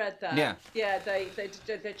 I read that. Yeah, yeah, they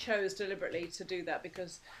chose deliberately to do that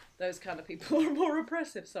because those kind of people are more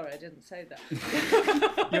oppressive. Sorry, I didn't say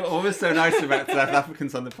that. You're always so nice about South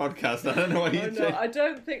Africans on the podcast. I don't know what you do. I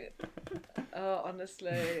don't think. Oh,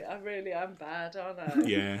 honestly, I really am bad, aren't I?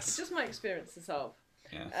 Yes. It's just my experiences of.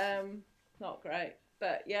 Yes. Not great,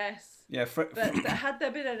 but yes. Yeah. But had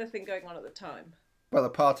there been anything going on at the time? Well,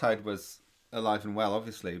 apartheid was alive and well,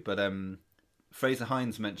 obviously, but Fraser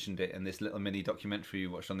Hines mentioned it in this little mini documentary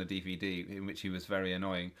you watched on the DVD, in which he was very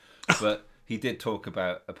annoying, but he did talk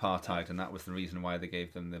about apartheid, and that was the reason why they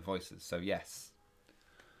gave them their voices. So yes.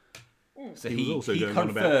 So he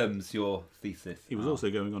confirms your thesis. He was also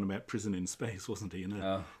going on about prison in space, wasn't he?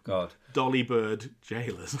 Oh God, Dolly Bird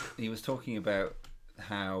jailers. He was talking about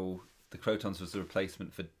how the Crotons was a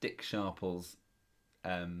replacement for Dick Sharple's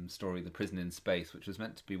story, The Prison in Space, which was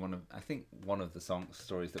meant to be one of the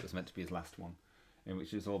stories that was meant to be his last one, in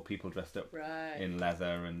which it was all people dressed up in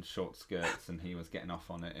leather and short skirts, and he was getting off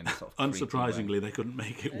on it in a sort of unsurprisingly, they couldn't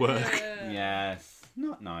make it work. Yes,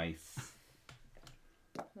 not nice.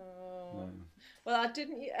 Oh. Well,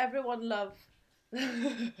 didn't everyone love?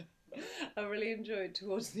 I really enjoyed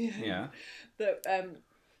towards the end that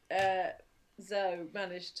Zoe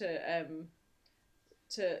managed to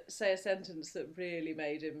say a sentence that really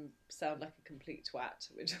made him sound like a complete twat.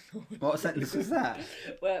 Which I thought what sentence was that?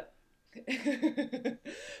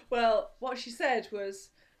 Well, what she said was,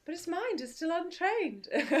 "But his mind is still untrained."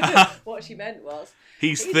 What she meant was,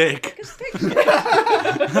 he's thick. As picture.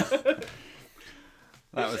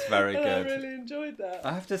 That was very good. I really enjoyed that.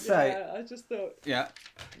 I have to say, I just thought. Yeah,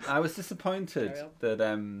 I was disappointed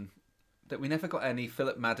that we never got any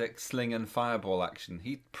Philip Maddox sling and fireball action.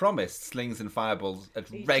 He promised slings and fireballs at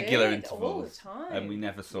regular intervals, all the time, and we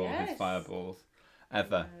never saw his fireballs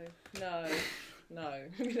ever. No,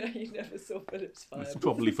 you never saw Philip's fireballs. It's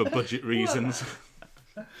probably for budget reasons.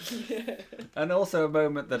 Yeah. And also a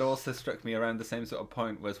moment that also struck me around the same sort of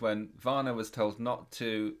point was when Varna was told not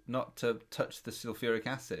to touch the sulfuric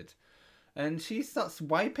acid, and she starts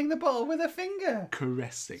wiping the bottle with her finger.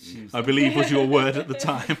 Caressing, I believe was your word at the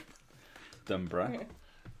time. Dumbra.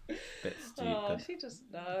 Bit stupid. Oh, she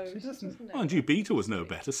doesn't know. She doesn't know. Mind you, Beetle was no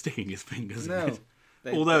better, sticking his fingers in No.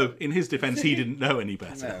 it. Although, in his defence, he didn't know any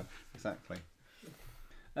better. No, exactly.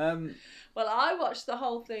 Well, I watched the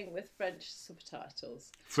whole thing with French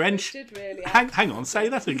subtitles. French? Did really hang on, say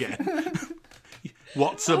that again.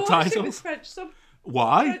 What subtitles? I watched it with French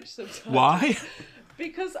Why? French subtitles. Why?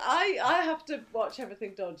 Because I have to watch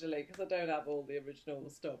everything dodgily because I don't have all the original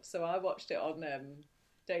stuff. So I watched it on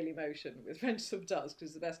Daily Motion with French subtitles because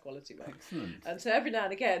it's the best quality one. Excellent. And so every now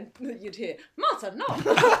and again you'd hear "Martin, no,"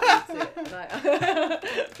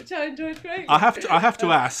 which I enjoyed greatly. I have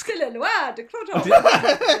to ask. Still a noir de Croton.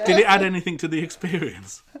 Did it add anything to the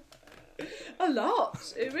experience? A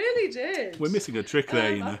lot. It really did. We're missing a trick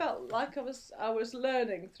there, you know. I felt like I was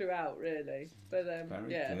learning throughout, really. But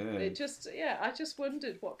yeah, good. it just I just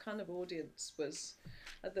wondered what kind of audience was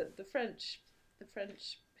the French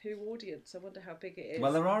Who audience. I wonder how big it is.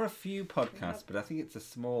 Well, there are a few podcasts, but I think it's a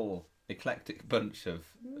small, eclectic bunch of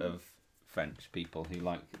French people who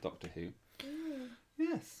like Doctor Who. Mm.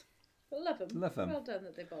 Yes. Well, love them. Love them. Well done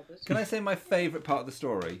that they bothered. Can I say my favourite part of the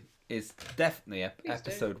story is definitely Please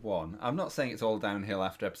episode 1. I'm not saying it's all downhill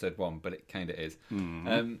after episode 1, but it kind of is.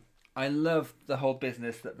 Mm. I love the whole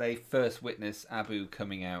business that they first witness Abu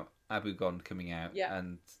Ghond coming out, yeah.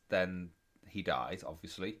 And then he dies,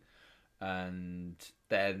 obviously. And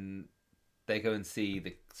then they go and see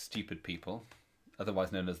the stupid people,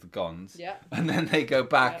 otherwise known as the Gonds. Yeah. And then they go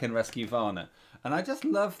back and rescue Varna. And I just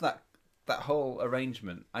love that whole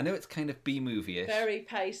arrangement. I know it's kind of B-movie-ish. Very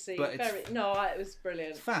pacey. But it was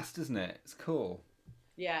brilliant. It's fast, isn't it? It's cool.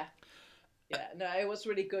 Yeah. Yeah, no, it was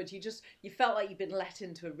really good. You felt like you'd been let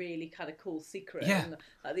into a really kind of cool secret. Yeah. And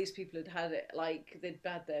like these people had it, like they'd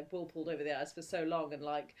had their wool pulled over their eyes for so long, and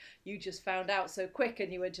like you just found out so quick,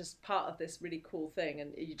 and you were just part of this really cool thing,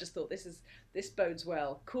 and you just thought this bodes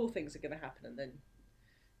well. Cool things are going to happen, and then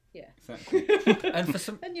yeah. Exactly. And for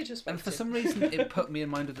some and you just and for waited. some reason it put me in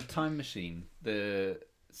mind of The Time Machine, the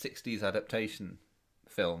 60s adaptation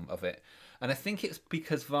film of it. And I think it's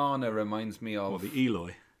because Varna reminds me of... What, the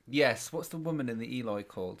Eloy? Yes. What's the woman in the Eloy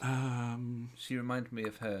called? She reminded me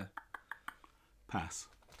of her. Pass.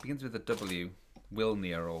 Begins with a W.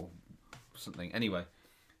 Wilnia or something. Anyway,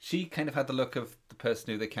 she kind of had the look of the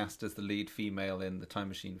person who they cast as the lead female in the Time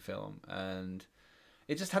Machine film. And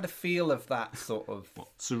it just had a feel of that sort of...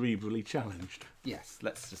 cerebrally challenged. Yes,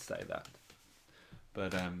 let's just say that.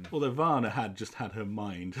 But although Varna had just had her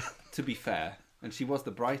mind. To be fair, and she was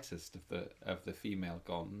the brightest of the female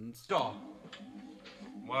Gonds. Stop.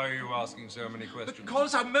 Why are you asking so many questions?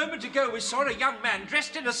 Because a moment ago we saw a young man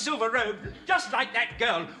dressed in a silver robe, just like that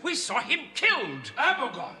girl. We saw him killed.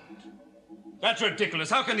 Abogond! That's ridiculous.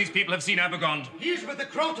 How can these people have seen Abogond? He's with the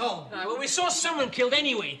Croton. Well, we saw someone killed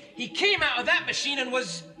anyway. He came out of that machine and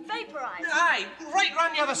was... Vaporized. Aye, right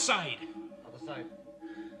round the other side. Other side?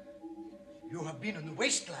 You have been in the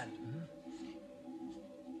wasteland.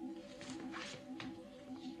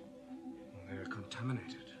 They're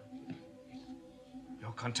contaminated.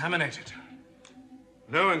 You're contaminated.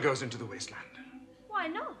 No one goes into the wasteland Why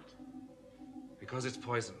not? because it's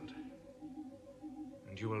poisoned.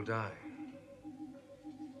 And you will die.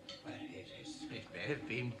 Well, it may have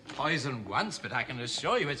been poisoned once, but I can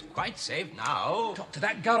assure you it's quite safe now. Talk to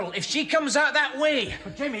that girl. If she comes out that way...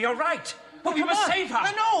 But Jamie, you're right. But we must save her.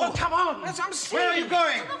 I know. Well, come on. That's what I'm saying. Where are you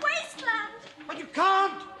going? To the wasteland. But you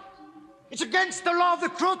can't. It's against the law of the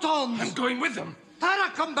Crotons. I'm going with them.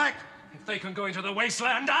 Thara, come back. If they can go into the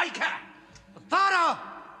wasteland, I can. Thara!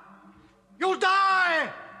 You'll die!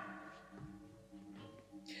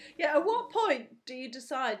 Yeah, at what point do you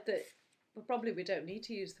decide that probably we don't need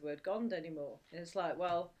to use the word Gond anymore? And it's like,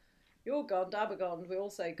 well, you're Gond, I'm a Gond, we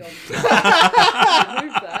all say Gond. Remove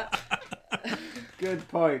that. Good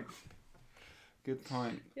point. Good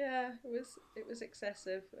point. Yeah, it was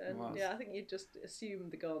excessive, and was. yeah, I think you just assume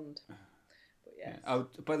the Gond. But yes. Oh,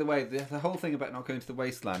 by the way, the whole thing about not going to the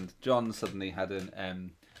wasteland, John suddenly had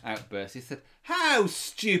an outburst. He said, "How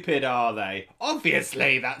stupid are they?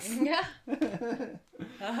 Obviously, that's..." Yeah. He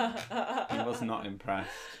was not impressed.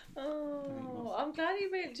 Oh, I'm glad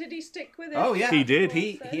did he stick with it? Oh yeah, He did.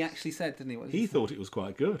 He actually said, didn't he? What did He say? thought it was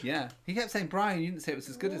quite good. Yeah, he kept saying, "Brian, you didn't say it was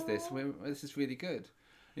as good as this. This is really good."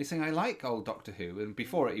 And he's saying, "I like old Doctor Who," and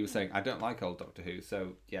before it, he was saying, "I don't like old Doctor Who."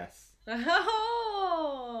 So yes.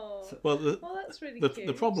 Oh, Well, that's really the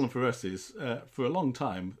cute. problem for us is, for a long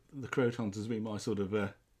time, the Crotons has been my sort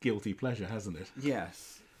of guilty pleasure, hasn't it?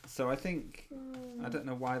 Yes. So I think I don't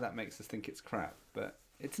know why that makes us think it's crap, but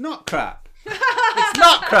it's not crap. It's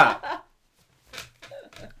not crap.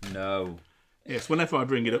 No. Yes, whenever I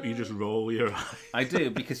bring it up, you just roll your eyes. I do,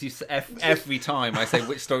 because you every time I say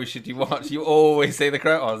which story should you watch, you always say the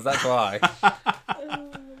Crotons. That's why.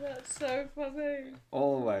 Oh, that's so funny.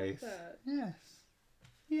 Always. That. Yes.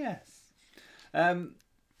 Yes. I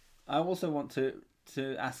also want to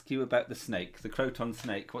ask you about the snake, the Croton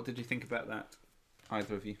snake. What did you think about that,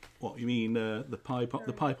 either of you? What, you mean the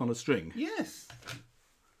pipe on a string? Yes.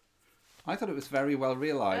 I thought it was very well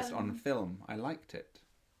realised on film. I liked it.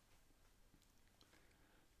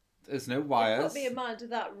 There's no It wires. put me in mind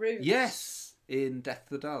of that route. Yes, in Death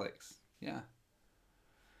of the Daleks. Yeah.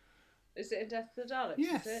 Is it in Death of the Daleks?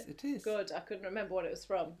 Yes, is it is. Good. I couldn't remember what it was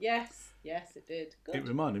from. Yes, it did. Good. It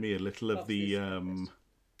reminded me a little of the,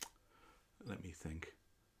 let me think,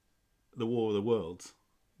 the War of the Worlds,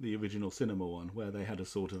 the original cinema one, where they had a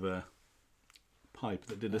sort of a pipe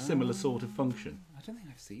that did a similar sort of function. I don't think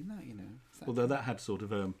I've seen that, you know. Although that had sort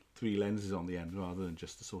of 3 lenses on the end rather than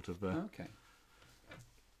just a sort of okay.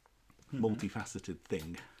 multifaceted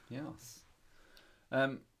thing. Yes.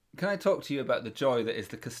 Can I talk to you about the joy that is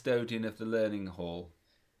the custodian of the learning hall?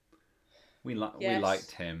 We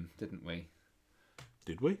liked him, didn't we?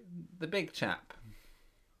 Did we? The big chap.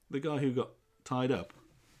 The guy who got tied up?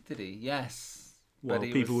 Did he? Yes. While But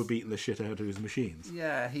he people was- were beating the shit out of his machines.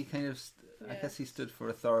 Yeah, he kind of... I guess he stood for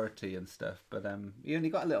authority and stuff, but he only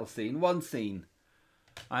got a little scene. One scene.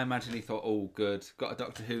 I imagine he thought, oh, good. Got a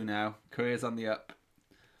Doctor Who now. Career's on the up.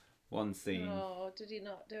 One scene. Oh, did he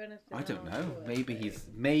not do anything? I don't know. afterwards?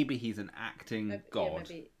 Maybe he's an acting god.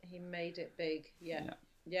 Yeah, maybe he made it big. Yeah.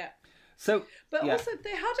 So, But yeah. also,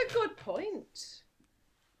 they had a good point.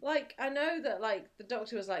 Like, I know that, like, the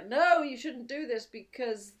Doctor was like, no, you shouldn't do this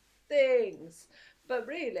because things. But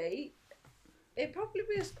really, It probably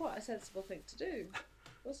was quite a sensible thing to do,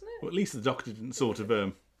 wasn't it? Well, at least the Doctor didn't sort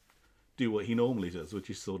of do what he normally does, which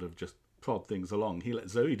is sort of just prod things along. He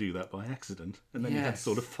let Zoe do that by accident, and then he had to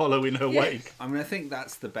sort of follow in her wake. I mean, I think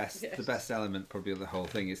that's the best element probably of the whole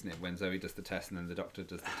thing, isn't it? When Zoe does the test and then the Doctor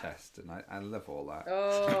does the test, and I love all that.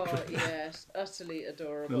 Oh, yes. Utterly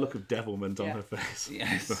adorable. The look of devilment on her face.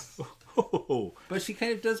 Yes. But she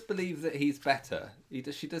kind of does believe that he's better.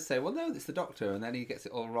 She does say, well, no, it's the Doctor, and then he gets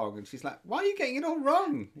it all wrong, and she's like, why are you getting it all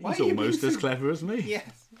wrong? Why He's are you almost being as clever as me.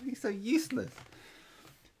 Yes, he's so useless.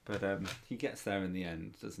 But he gets there in the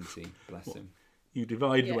end, doesn't he? Bless him. You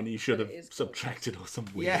divided when you should have subtracted or some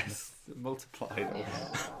weird. Yes, multiplied.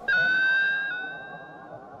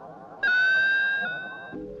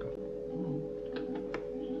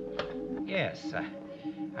 Yes,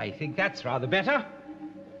 I think that's rather better.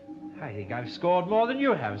 I think I've scored more than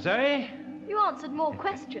you have, Zoe. You answered more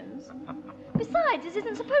questions. Besides, this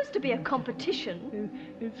isn't supposed to be a competition.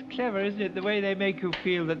 It's clever, isn't it, the way they make you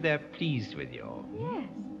feel that they're pleased with you. Yes.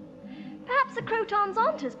 Perhaps the Crotons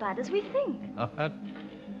aren't as bad as we think.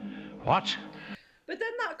 What? But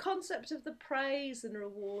then that concept of the praise and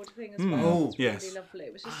reward thing as Mm. well Oh, was really lovely.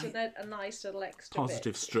 It was just a nice little extra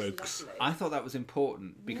Positive bit. strokes. I thought that was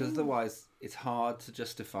important because otherwise it's hard to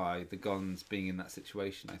justify the Gons being in that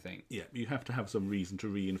situation, I think. Yeah, you have to have some reason to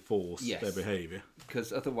reinforce their behaviour.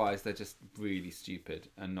 Because otherwise they're just really stupid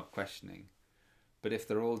and not questioning. But if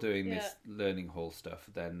they're all doing this learning hall stuff,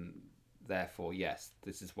 then therefore, yes,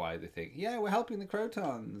 this is why they think, yeah, we're helping the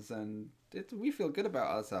Crotons and we feel good about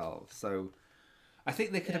ourselves. So I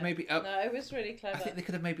think they could have maybe upped... No, it was really clever. I think they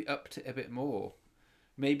could have maybe upped it a bit more.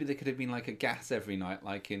 Maybe they could have been like a gas every night,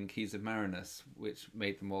 like in Keys of Marinus, which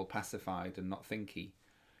made them all pacified and not thinky.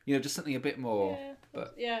 You know, just something a bit more.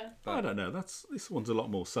 Yeah. But I don't know. This one's a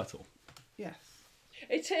lot more subtle. Yes.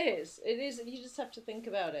 It is. It is. You just have to think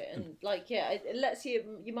about it, and it lets your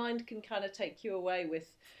mind can kind of take you away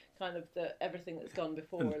with kind of everything that's gone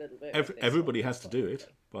before And a little bit. everybody has to do it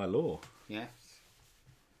by law. Yes.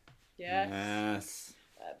 Yes.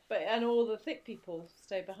 And all the thick people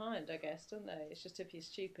stay behind, I guess, don't they? It's just if you're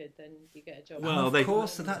stupid, then you get a job. Well, of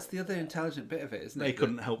course, so that's the other intelligent bit of it, isn't it? They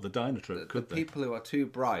couldn't help the Dynatrope, could the they? people who are too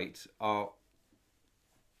bright are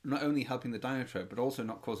not only helping the Dynatrope, but also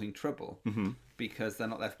not causing trouble because they're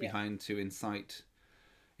not left behind to incite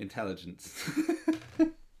intelligence.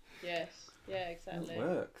 Yes. Yeah, exactly. It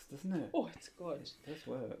works, doesn't it? Oh, it's good. It does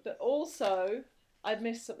work. But also, I'd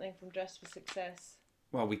missed something from Dress for Success.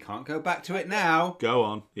 Well, we can't go back to it now. Go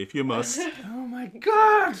on, if you must. Oh my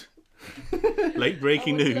God! Late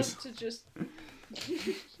breaking I would news. love to just...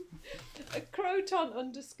 A Croton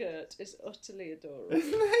underskirt is utterly adorable.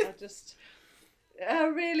 Isn't it? I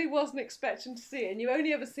really wasn't expecting to see it, and you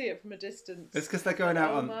only ever see it from a distance. It's because they're going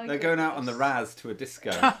out on the Raz to a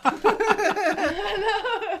disco.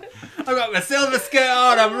 I've got my silver skirt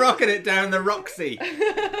on. I'm rocking it down the Roxy.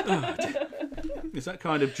 Is that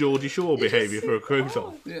kind of Geordie Shore behaviour for a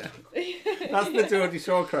Croton? Yeah. That's the Geordie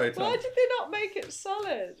Shore Croton. Why did they not make it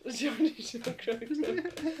solid? Geordie Shore Croton.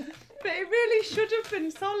 But it really should have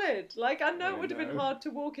been solid. Like, I know it would have been hard to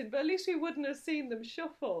walk in, but at least we wouldn't have seen them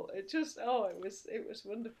shuffle. It just, it was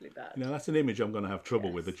wonderfully bad. Now, that's an image I'm going to have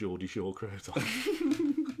trouble with, the Geordie Shore Croton.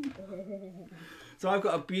 So I've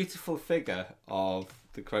got a beautiful figure of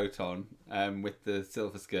the Croton with the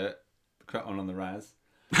silver skirt, the Croton on the Raz.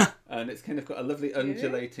 And it's kind of got a lovely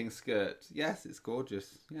undulating skirt. Yes, it's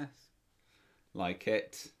gorgeous. Yes. Like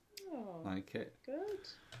it. Oh, like it.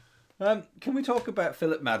 Good. Can we talk about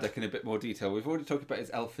Philip Maddock in a bit more detail? We've already talked about his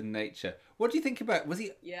elfin nature. What do you think about... Was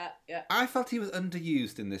he... Yeah. I felt he was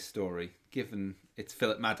underused in this story, given it's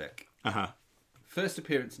Philip Maddock. First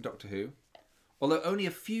appearance in Doctor Who. Although only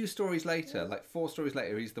a few stories later, like 4 stories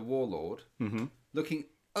later, he's the Warlord. Looking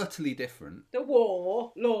utterly different. The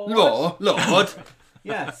Warlord. Lord.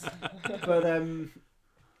 Yes. But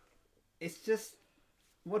it's just...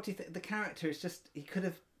 What do you think? The character is just... He could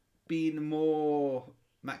have been more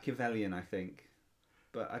Machiavellian, I think.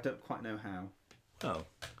 But I don't quite know how. Well,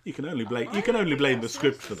 you can only blame the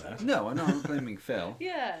script for that. No, I know. I'm blaming Phil.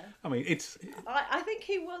 Yeah. I mean, it's... I think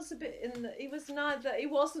he was a bit he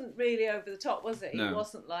wasn't really over the top, was it? No. He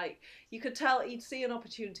wasn't like... You could tell he'd see an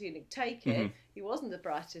opportunity and he'd take it. He wasn't the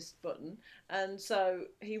brightest button. And so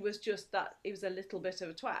he was just that... He was a little bit of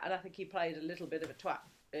a twat. And I think he played a little bit of a twat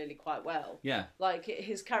really quite well. Yeah. Like,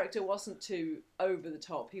 his character wasn't too over the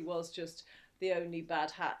top. He was just... the only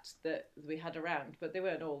bad hat that we had around, but they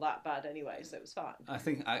weren't all that bad anyway, so it was fine. I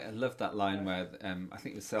think I loved that line where I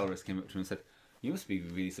think the Celeris came up to him and said, "You must be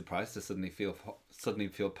really surprised to suddenly feel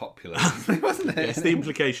popular," wasn't it? Yes, the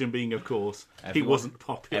implication being, of course, he wasn't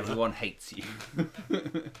popular. Everyone hates you.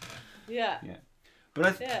 Yeah.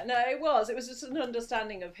 But yeah, no, it was just an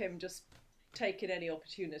understanding of him just taking any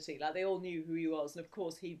opportunity. Like they all knew who he was, and of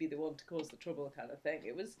course he'd be the one to cause the trouble, kind of thing.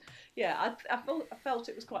 It was, yeah, I felt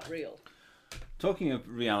it was quite real. Talking of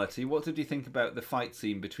reality, what did you think about the fight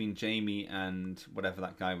scene between Jamie and whatever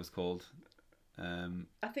that guy was called?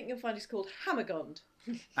 I think you'll find he's called Hammergond.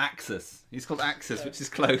 Axis. He's called Axis, which is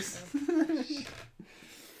close.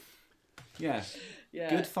 Yeah.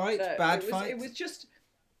 Good fight, bad fight. It was just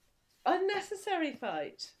unnecessary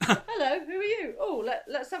fight. Hello, who are you? Oh,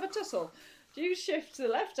 let's have a tussle. Do you shift to the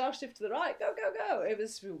left? I'll shift to the right. Go, go, go. It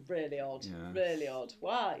was really odd. Yeah. Really odd.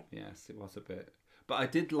 Why? Yes, it was a bit. But I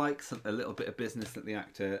did like a little bit of business that the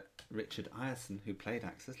actor Richard Ireson, who played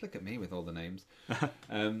Axis, look at me with all the names.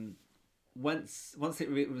 Once it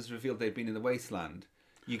was revealed they'd been in the wasteland,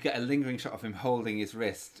 you get a lingering shot of him holding his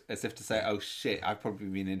wrist as if to say, "Oh shit, I've probably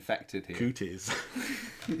been infected here." Cooties.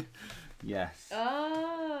 Yes.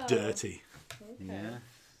 Ah. Dirty. Okay. Yeah.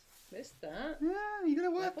 Missed that. Yeah, you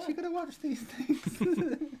gotta watch these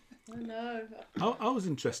things. I know. I was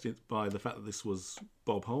interested by the fact that this was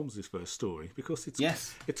Bob Holmes' first story because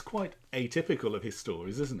it's quite atypical of his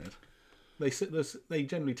stories, isn't it? They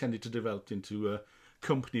generally tended to develop into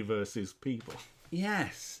company versus people.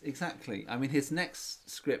 Yes, exactly. I mean, his next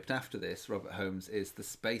script after this, Robert Holmes, is The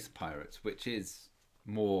Space Pirates, which is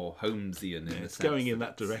more Holmesian in the sense. It's going in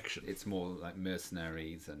that direction. It's more like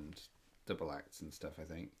mercenaries and double acts and stuff, I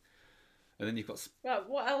think. And then you've got. Right,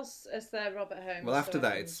 what else is there, Robert Holmes? Well, after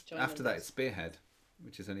that, it's Spearhead,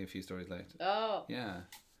 which is only a few stories later. Oh. Yeah.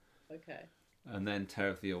 Okay. And then Terror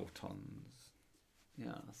of the Autons.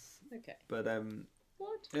 Yes. Okay. But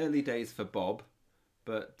what? Early days for Bob,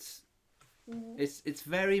 but it's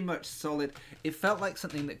very much solid. It felt like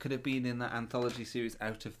something that could have been in that anthology series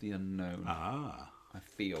Out of the Unknown. I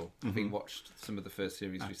feel, having watched some of the first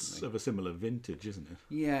series recently. Of a similar vintage, isn't it?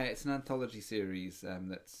 Yeah, it's an anthology series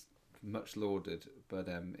that's much lauded, but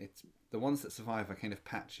it's the ones that survive are kind of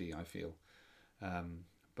patchy, I feel.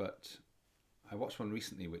 But I watched one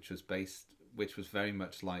recently which was very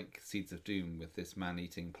much like Seeds of Doom, with this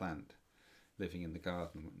man-eating plant living in the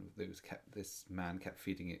garden. This man kept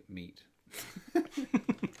feeding it meat.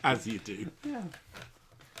 As you do.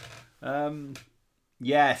 Yeah.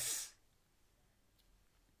 Yes.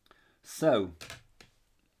 So.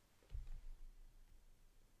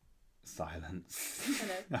 Silence.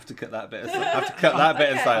 I have to cut that bit. Of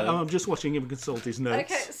silence. I'm just watching him consult his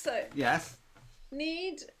notes. Okay, so yes.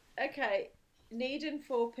 Need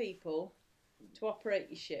 4 people to operate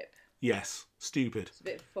your ship. Yes, stupid. It's a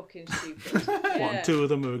bit fucking stupid. What, 2 of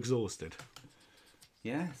them are exhausted?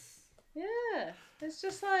 Yes. Yeah, it's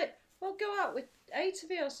just like, well, go out with 8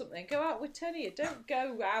 of you or something. Go out with 10 of you. Don't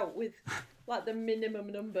go out with like the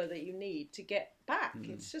minimum number that you need to get back.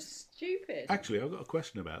 It's just stupid. Actually, I've got a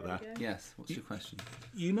question about that. Yes, what's your question?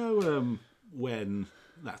 You know when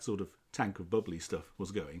that sort of tank of bubbly stuff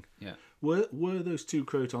was going? Yeah. Were those 2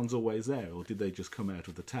 Crotons always there, or did they just come out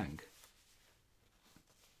of the tank?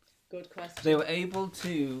 Good question. They were able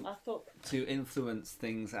to influence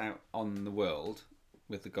things out on the world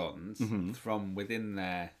with the Gonds from within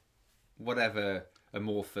their whatever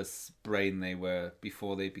amorphous brain they were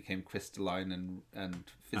before they became crystalline and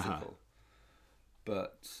physical.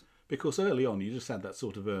 But because early on you just had that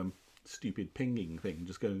sort of stupid pinging thing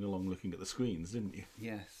just going along looking at the screens, didn't you?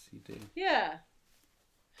 Yes, you do. Yeah.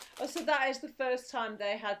 Oh, so that is the first time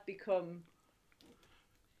they had become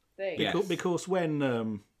things. Yes. Because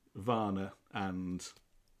when Varna and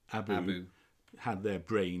Abu had their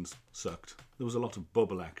brains sucked, there was a lot of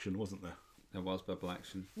bubble action, wasn't there? There was bubble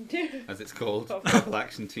action, as it's called. Bubble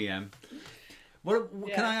action TM.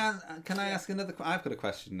 Can I ask another? I've got a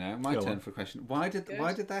question now. My turn for a question. Why did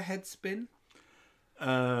their head spin?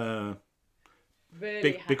 Because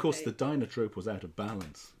the Dynatrope was out of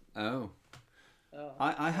balance. Oh.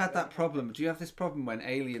 I had that problem. Do you have this problem when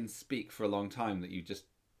aliens speak for a long time that you just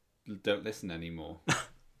don't listen anymore?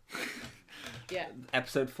 Yeah.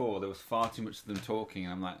 Episode 4, there was far too much of them talking,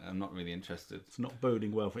 and I'm not really interested. It's not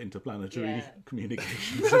boding well for interplanetary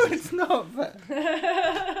communications. No, it's not. But...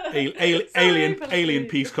 alien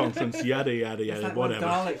peace conference, yada yada yada, like whatever.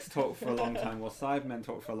 When Daleks talk for a long time, or Cybermen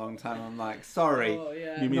talk for a long time. I'm like, sorry,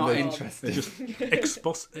 you mean not interested. They're just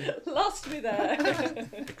lost me there.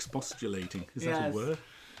 Expostulating, is that a word?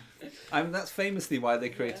 That's famously why they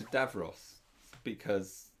created Davros,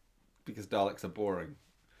 because Daleks are boring.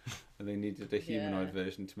 And they needed a humanoid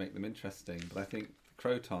version to make them interesting. But I think the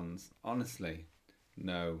Crotons, honestly,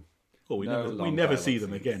 no. Well, we never see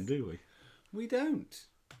them again, do we? We don't,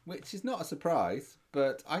 which is not a surprise.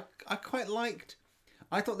 But I quite liked.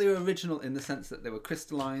 I thought they were original in the sense that they were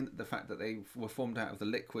crystalline, the fact that they were formed out of the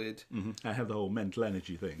liquid. I have the whole mental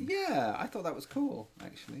energy thing. Yeah, I thought that was cool,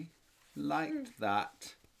 actually. Liked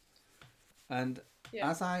that. And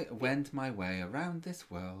as I wend my way around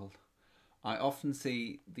this world, I often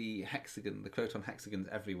see the Croton hexagons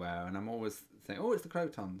everywhere, and I'm always saying, oh, it's the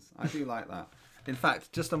Crotons. I do like that. In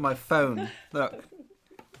fact, just on my phone, look.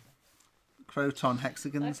 Croton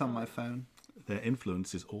hexagons on my phone. Their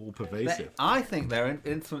influence is all pervasive. I think they're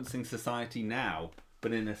influencing society now,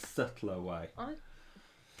 but in a subtler way.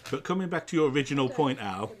 But coming back to your original point,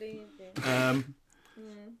 Al,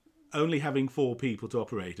 only having 4 people to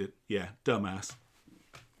operate it, dumbass.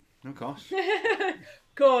 Oh gosh.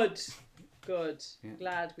 Good. Yeah.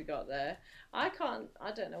 Glad we got there. I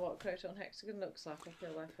don't know what Croton hexagon looks like. I feel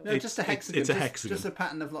like it's just a hexagon. It's a hexagon. Just a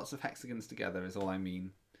pattern of lots of hexagons together is all I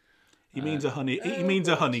mean. He means a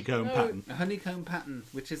honeycomb pattern. A honeycomb pattern,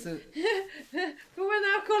 which is a... But we're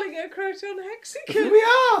now calling it a Croton hexagon. Here we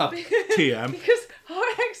are! TM. Because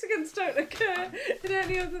our hexagons don't occur in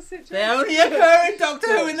any other situation. They only occur in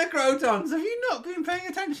Doctor Who in the Crotons. Have you not been paying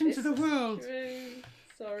attention to the world? True.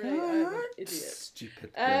 Sorry, I'm an idiot.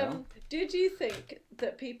 Stupid girl. Did you think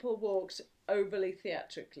that people walked overly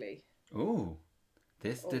theatrically? Oh,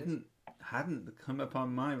 this hadn't come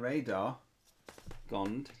upon my radar.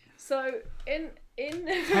 Gone. So in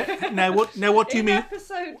now what do you mean?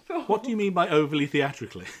 Episode 4, what do you mean by overly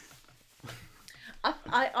theatrically?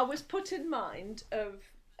 I was put in mind of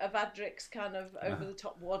Adric's kind of over the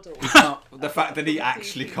top waddle. The fact that he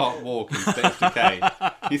actually can't walk in State Decay.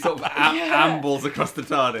 He sort of ambles across the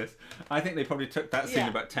TARDIS. I think they probably took that scene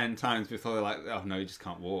about 10 times before they're like, oh no, he just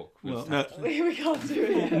can't walk. We can't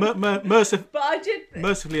do it. But I did.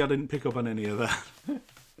 Mercifully, I didn't pick up on any of that.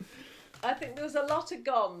 I think there was a lot of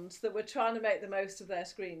Gonds that were trying to make the most of their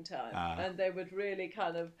screen time, and they would really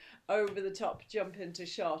kind of over the top jump into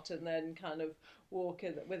shot and then kind of walk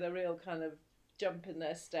in with a real kind of jump in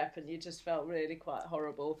their step, and you just felt really quite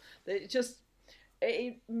horrible.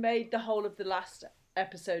 It made the whole of the last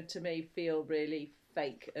episode to me feel really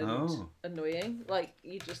fake and annoying. Like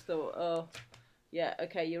you just thought, oh. Yeah,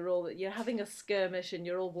 okay, you're having a skirmish and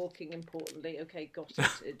you're all walking importantly. Okay, got it.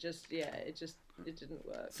 It didn't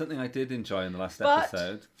work. Something I did enjoy in the last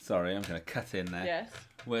episode. Sorry, I'm going to cut in there. Yes.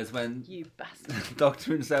 Was when you bastard.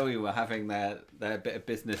 Doctor and Zoe were having their bit of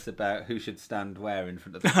business about who should stand where in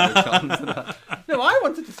front of the Crotons. No, I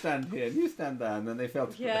wanted to stand here and you stand there, and then they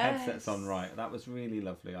failed to put the headsets on right. That was really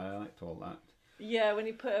lovely. I liked all that. Yeah, when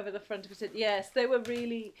he put over the front of it. Yes, they were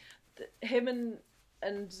really him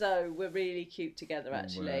and Zoe were really cute together,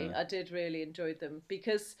 actually. I did really enjoy them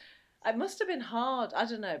because it must have been hard. I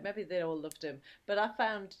don't know, maybe they all loved him. But I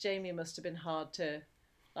found Jamie must have been hard to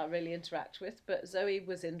really interact with. But Zoe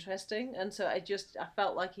was interesting. And so I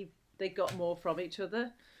felt like they got more from each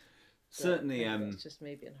other. Certainly, it's just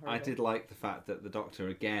me being horrible. I did like the fact that the Doctor,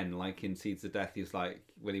 again, like in Seeds of Death, he was like,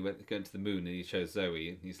 when he went going to the moon and he chose Zoe,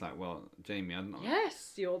 and he's like, well, Jamie, I'm not...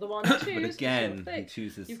 Yes, you're the one to choose. But again, he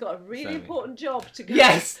chooses You've got a really Zoe. Important job to go.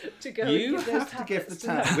 Yes! To go you and give have to give the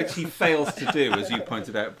tablets, which he fails to do, as you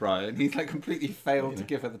pointed out, Brian. He's like completely failed to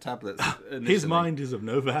give her the tablets initially. His mind is of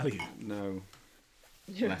no value. No.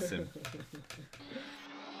 Bless him.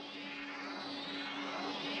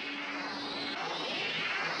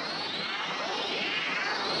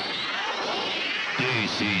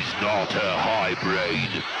 This is not a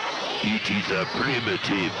hybrid. It is a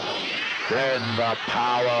primitive. Then the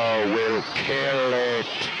power will kill it.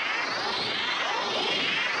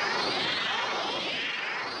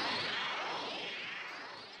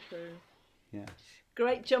 True. Yeah.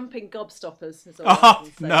 Great jumping gobstoppers. Is all I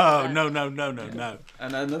can say No.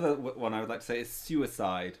 And another one I would like to say is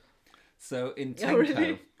suicide. So in Tenko,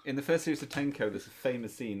 really? In the first series of Tenko, there's a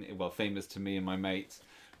famous scene, well, famous to me and my mates,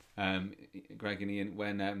 Greg and Ian,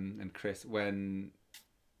 when and Chris, when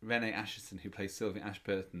Renee Asherson, who plays Sylvia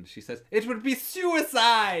Ashburton, she says, "It would be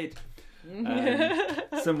suicide!"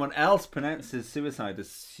 Someone else pronounces suicide as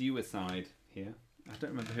suicide here. I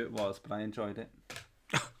don't remember who it was, but I enjoyed it.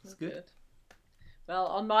 It's good. Well,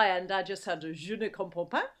 on my end, I just had a je ne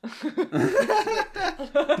comprends pas,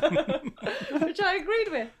 which I agreed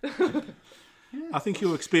with. I think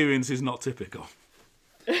your experience is not typical.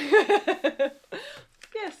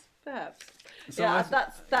 Yes, perhaps. So yeah,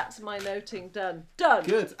 that's my noting done. Done.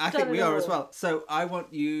 Good. I think Done we it are all. as well. So I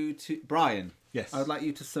want you to, Brian. Yes. I would like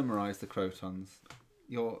you to summarise the Crotons.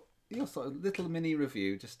 Your sort of little mini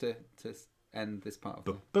review, just to end this part of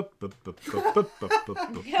the...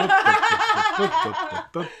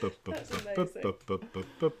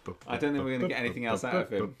 I don't think we're going to get anything else out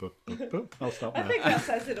of him. I'll stop I now. think that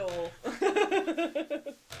says it all.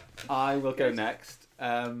 I will go next.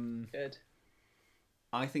 Good.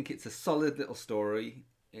 I think it's a solid little story.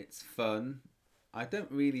 It's fun. I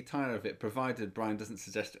don't really tire of it, provided Brian doesn't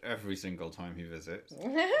suggest every single time he visits.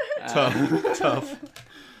 Tough.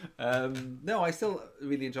 No, I still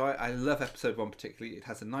really enjoy it. I love episode 1 particularly. It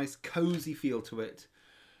has a nice cosy feel to it,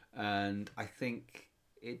 and I think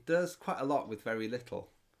it does quite a lot with very little.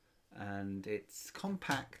 And it's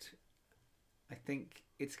compact. I think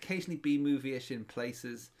it's occasionally B-movie-ish in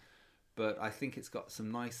places, but I think it's got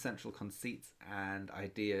some nice central conceits and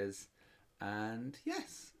ideas. And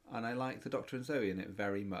yes, and I like the Doctor and Zoe in it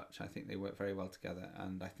very much. I think they work very well together,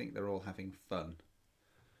 and I think they're all having fun.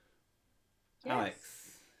 Yes.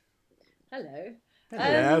 Alex. Hello.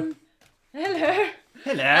 Hello. Hello.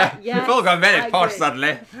 Hello. Yes, We've all gone very I posh agree.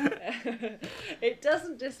 suddenly. It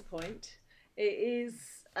doesn't disappoint. It is...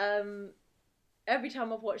 every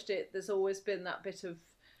time I've watched it, there's always been that bit of,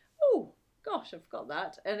 oh, gosh, I forgot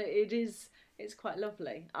that. And it's quite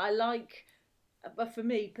lovely. I like... But for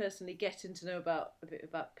me personally, getting to know a bit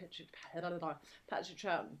about Patrick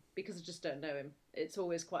Troughton, because I just don't know him. It's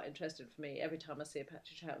always quite interesting for me every time I see a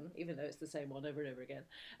Patrick Troughton, even though it's the same one over and over again.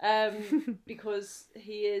 Because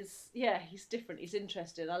he's different. He's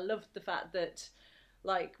interesting. I love the fact that,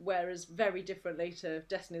 like, whereas very differently to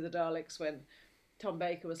Destiny of the Daleks, when Tom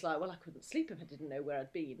Baker was like, well, I couldn't sleep if I didn't know where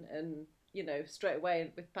I'd been, and straight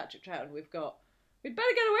away with Patrick Troughton, we'd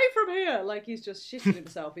better get away from here. Like, he's just shitting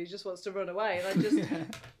himself. He just wants to run away. And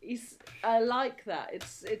I like that.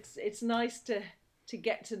 It's nice to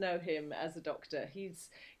get to know him as a Doctor. He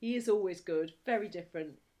is always good, very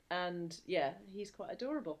different, and yeah, he's quite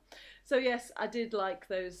adorable. So yes, I did like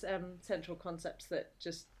those central concepts that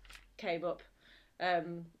just came up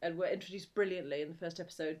and were introduced brilliantly in the first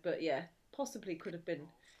episode. But yeah, possibly could have been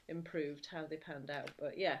improved how they panned out.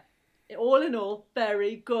 But yeah, all in all,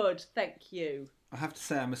 very good. Thank you. I have to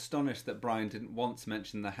say, I'm astonished that Brian didn't once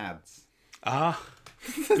mention the HADs. Ah,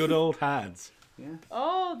 good old HADs. Yeah.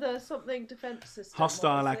 Oh, the something defence system.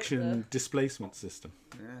 Hostile action displacement system.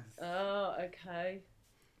 Yeah. Oh, okay.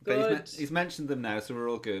 But Good. he's mentioned them now, so we're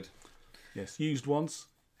all good. Yes, used once.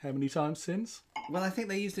 How many times since? Well, I think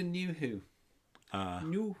they used a New Who.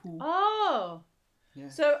 New Who. Oh. Yeah.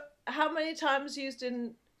 So, how many times used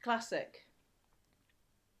in Classic?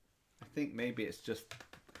 I think maybe it's just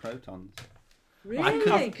protons. Really?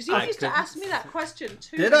 Because you used to ask me that question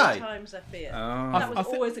too Did many I? times, I fear. Oh. That was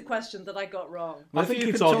always a question that I got wrong. I think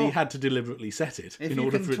it's odd he had to deliberately set it in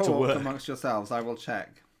order for it to work. Amongst yourselves, I will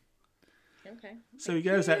check. Okay. So he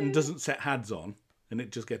goes out and doesn't set HADs on, and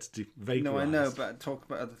it just gets vaporised. No, I know, but talk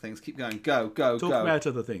about other things. Keep going. Go. Talk about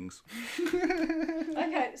other things.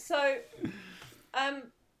 Okay, so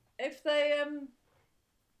if they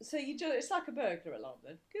so you do, it's like a burglar alarm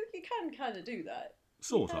then. You can kind of do that.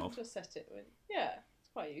 Sort you can of. Just set it with, yeah, it's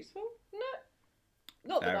quite useful, isn't it?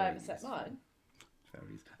 Not that I ever set mine.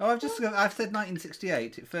 Oh, I've said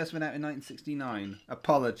 1968. It first went out in 1969.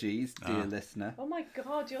 Apologies, dear listener. Oh my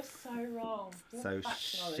God, you're so wrong. Your So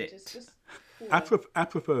fact knowledge shit. is just poor.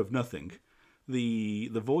 Apropos of nothing, the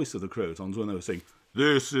voice of the Crotons when they were saying,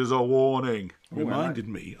 "This is a warning," reminded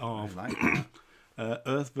me of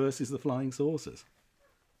Earth versus the Flying Saucers.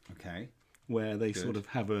 Okay. Where they sort of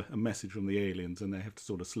have a message from the aliens and they have to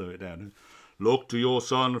sort of slow it down. And, look to your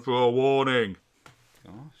son for a warning.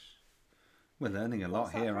 Gosh. We're learning a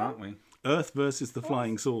lot here, aren't we? Earth versus the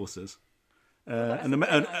Flying Saucers. A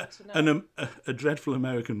dreadful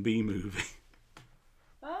American B movie.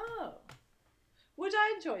 Oh. Would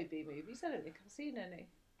I enjoy B movies? I don't think I've seen any.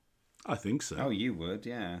 I think so. Oh, you would,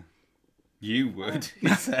 yeah. You would, he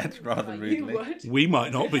said, rather rudely. You would. We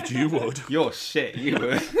might not, but you would. You're shit, you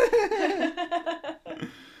would.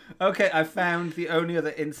 Okay, I found the only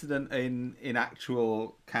other incident in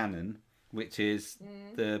actual canon, which is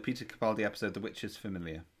the Peter Capaldi episode, The Witcher's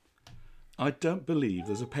Familiar. I don't believe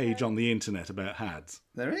there's a page on the internet about HADs.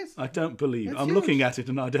 There is? I don't believe it. I'm huge. looking at it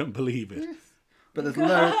and I don't believe it. Yes. But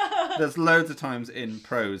there's loads of times in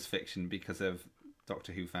prose fiction because of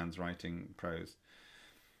Doctor Who fans writing prose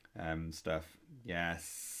stuff.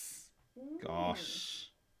 Yes. Gosh.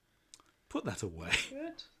 Put that away.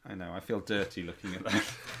 Good. I know, I feel dirty looking at that.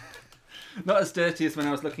 Not as dirty as when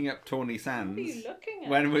I was looking up Tawny Sands. What are you looking at?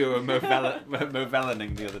 When we were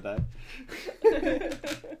Movellaning the other day.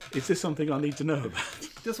 Is this something I need to know about?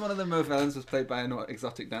 Just one of the Movellans was played by an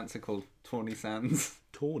exotic dancer called Tawny Sands.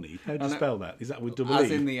 Tawny? How do you spell that? Is that with double As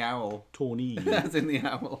E? in the owl. Tawny. As in the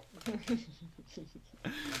owl.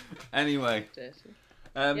 Anyway.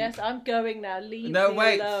 Yes, I'm going now. Leave me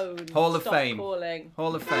alone. Hall of Stop Fame. Calling.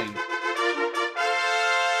 Hall of Fame.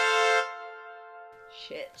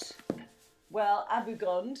 Shit. Well, Abu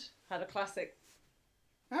Ghund had a classic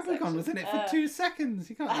Abergon was in it for 2 seconds.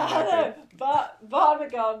 You can't. I know, but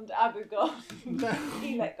Varmagond, Abergon,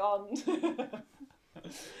 Elegond.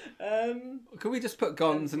 Can we just put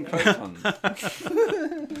Gons and Crotons?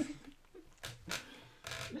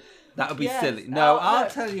 That would be silly. No, I'll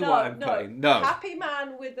tell you what I'm putting. No. Happy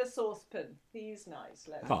Man with a saucepan. He's nice.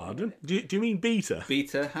 Pardon? Do you mean Beta?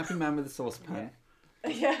 Beta, Happy Man with a saucepan.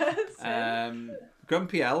 Yes.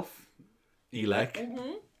 Grumpy Elf. Elec.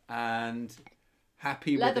 Mm-hmm. And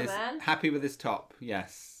Happy with his top.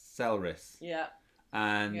 Yes. Selris. Yeah.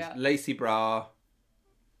 And Lacy Bra.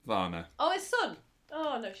 Varna. Oh, his son.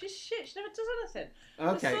 Oh no, she's shit. She never does anything.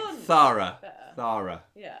 Okay. Thara.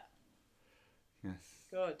 Yeah. Yes.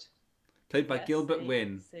 Good. Played by Gilbert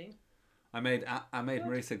Wynne. I made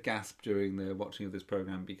Marisa gasp during the watching of this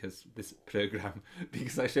program because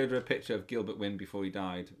I showed her a picture of Gilbert Wynne before he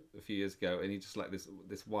died a few years ago, and he just like this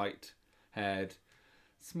white-haired,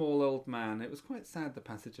 small old man. It was quite sad, the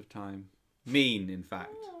passage of time. Mean, in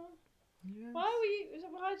fact. Oh. Yes. Why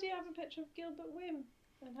do you have a picture of Gilbert Wynne?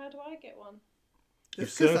 And how do I get one? You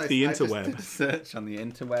surf the interweb. I just did a search on the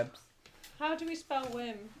interwebs. How do we spell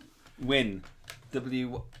Wynne? Wynne. Wynne.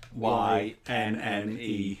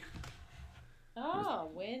 Ah,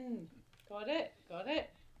 Wynne. Got it.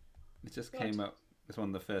 It just came up as one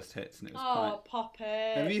of the first hits, and it was quite... pop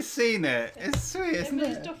it. Have you seen it? It's sweet, isn't it?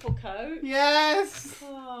 His duffel coat. Yes.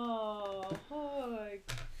 Oh,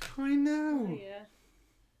 I know. Oh,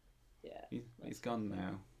 yeah. He's gone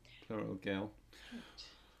now. Poor old girl.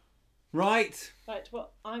 Right.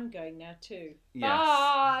 Well, I'm going now too. Yes.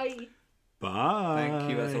 Bye. Bye. Thank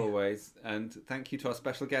you as always, and thank you to our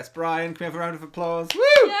special guest Brian. Can we have a round of applause? Woo!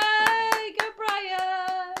 Yay! Go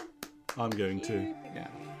Brian! I'm going too. Yeah.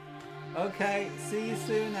 Okay. See you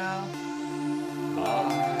soon now.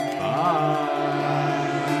 Bye.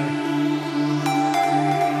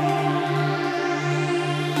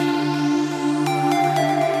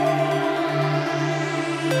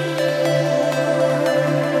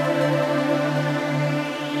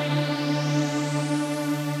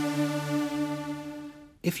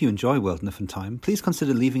 If you enjoy World Enough and Time, please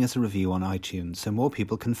consider leaving us a review on iTunes so more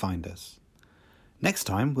people can find us. Next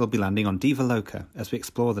time, we'll be landing on Diva Loca as we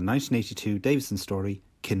explore the 1982 Davison story,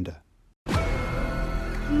 Kinder.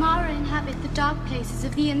 Mara inhabit the dark places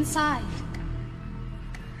of the inside.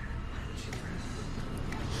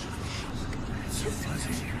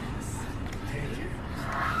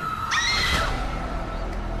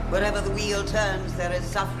 Wherever the wheel turns, there is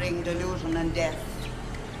suffering, delusion, and death.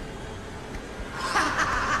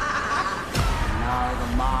 Now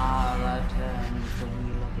the Mara turns the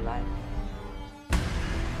wheel of life.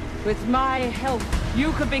 With my help,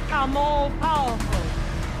 you could become all powerful.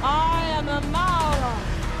 I am a Mara.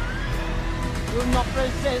 Do not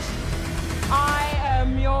resist. I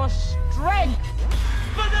am your strength.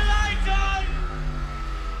 Put the light on!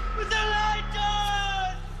 Put the light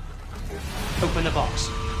on! Open the box.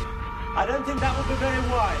 I don't think that would be very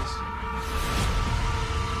wise.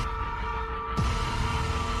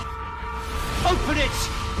 Open it!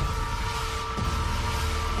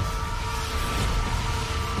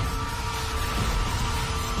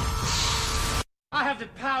 I have the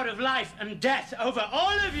power of life and death over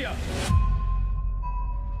all of you!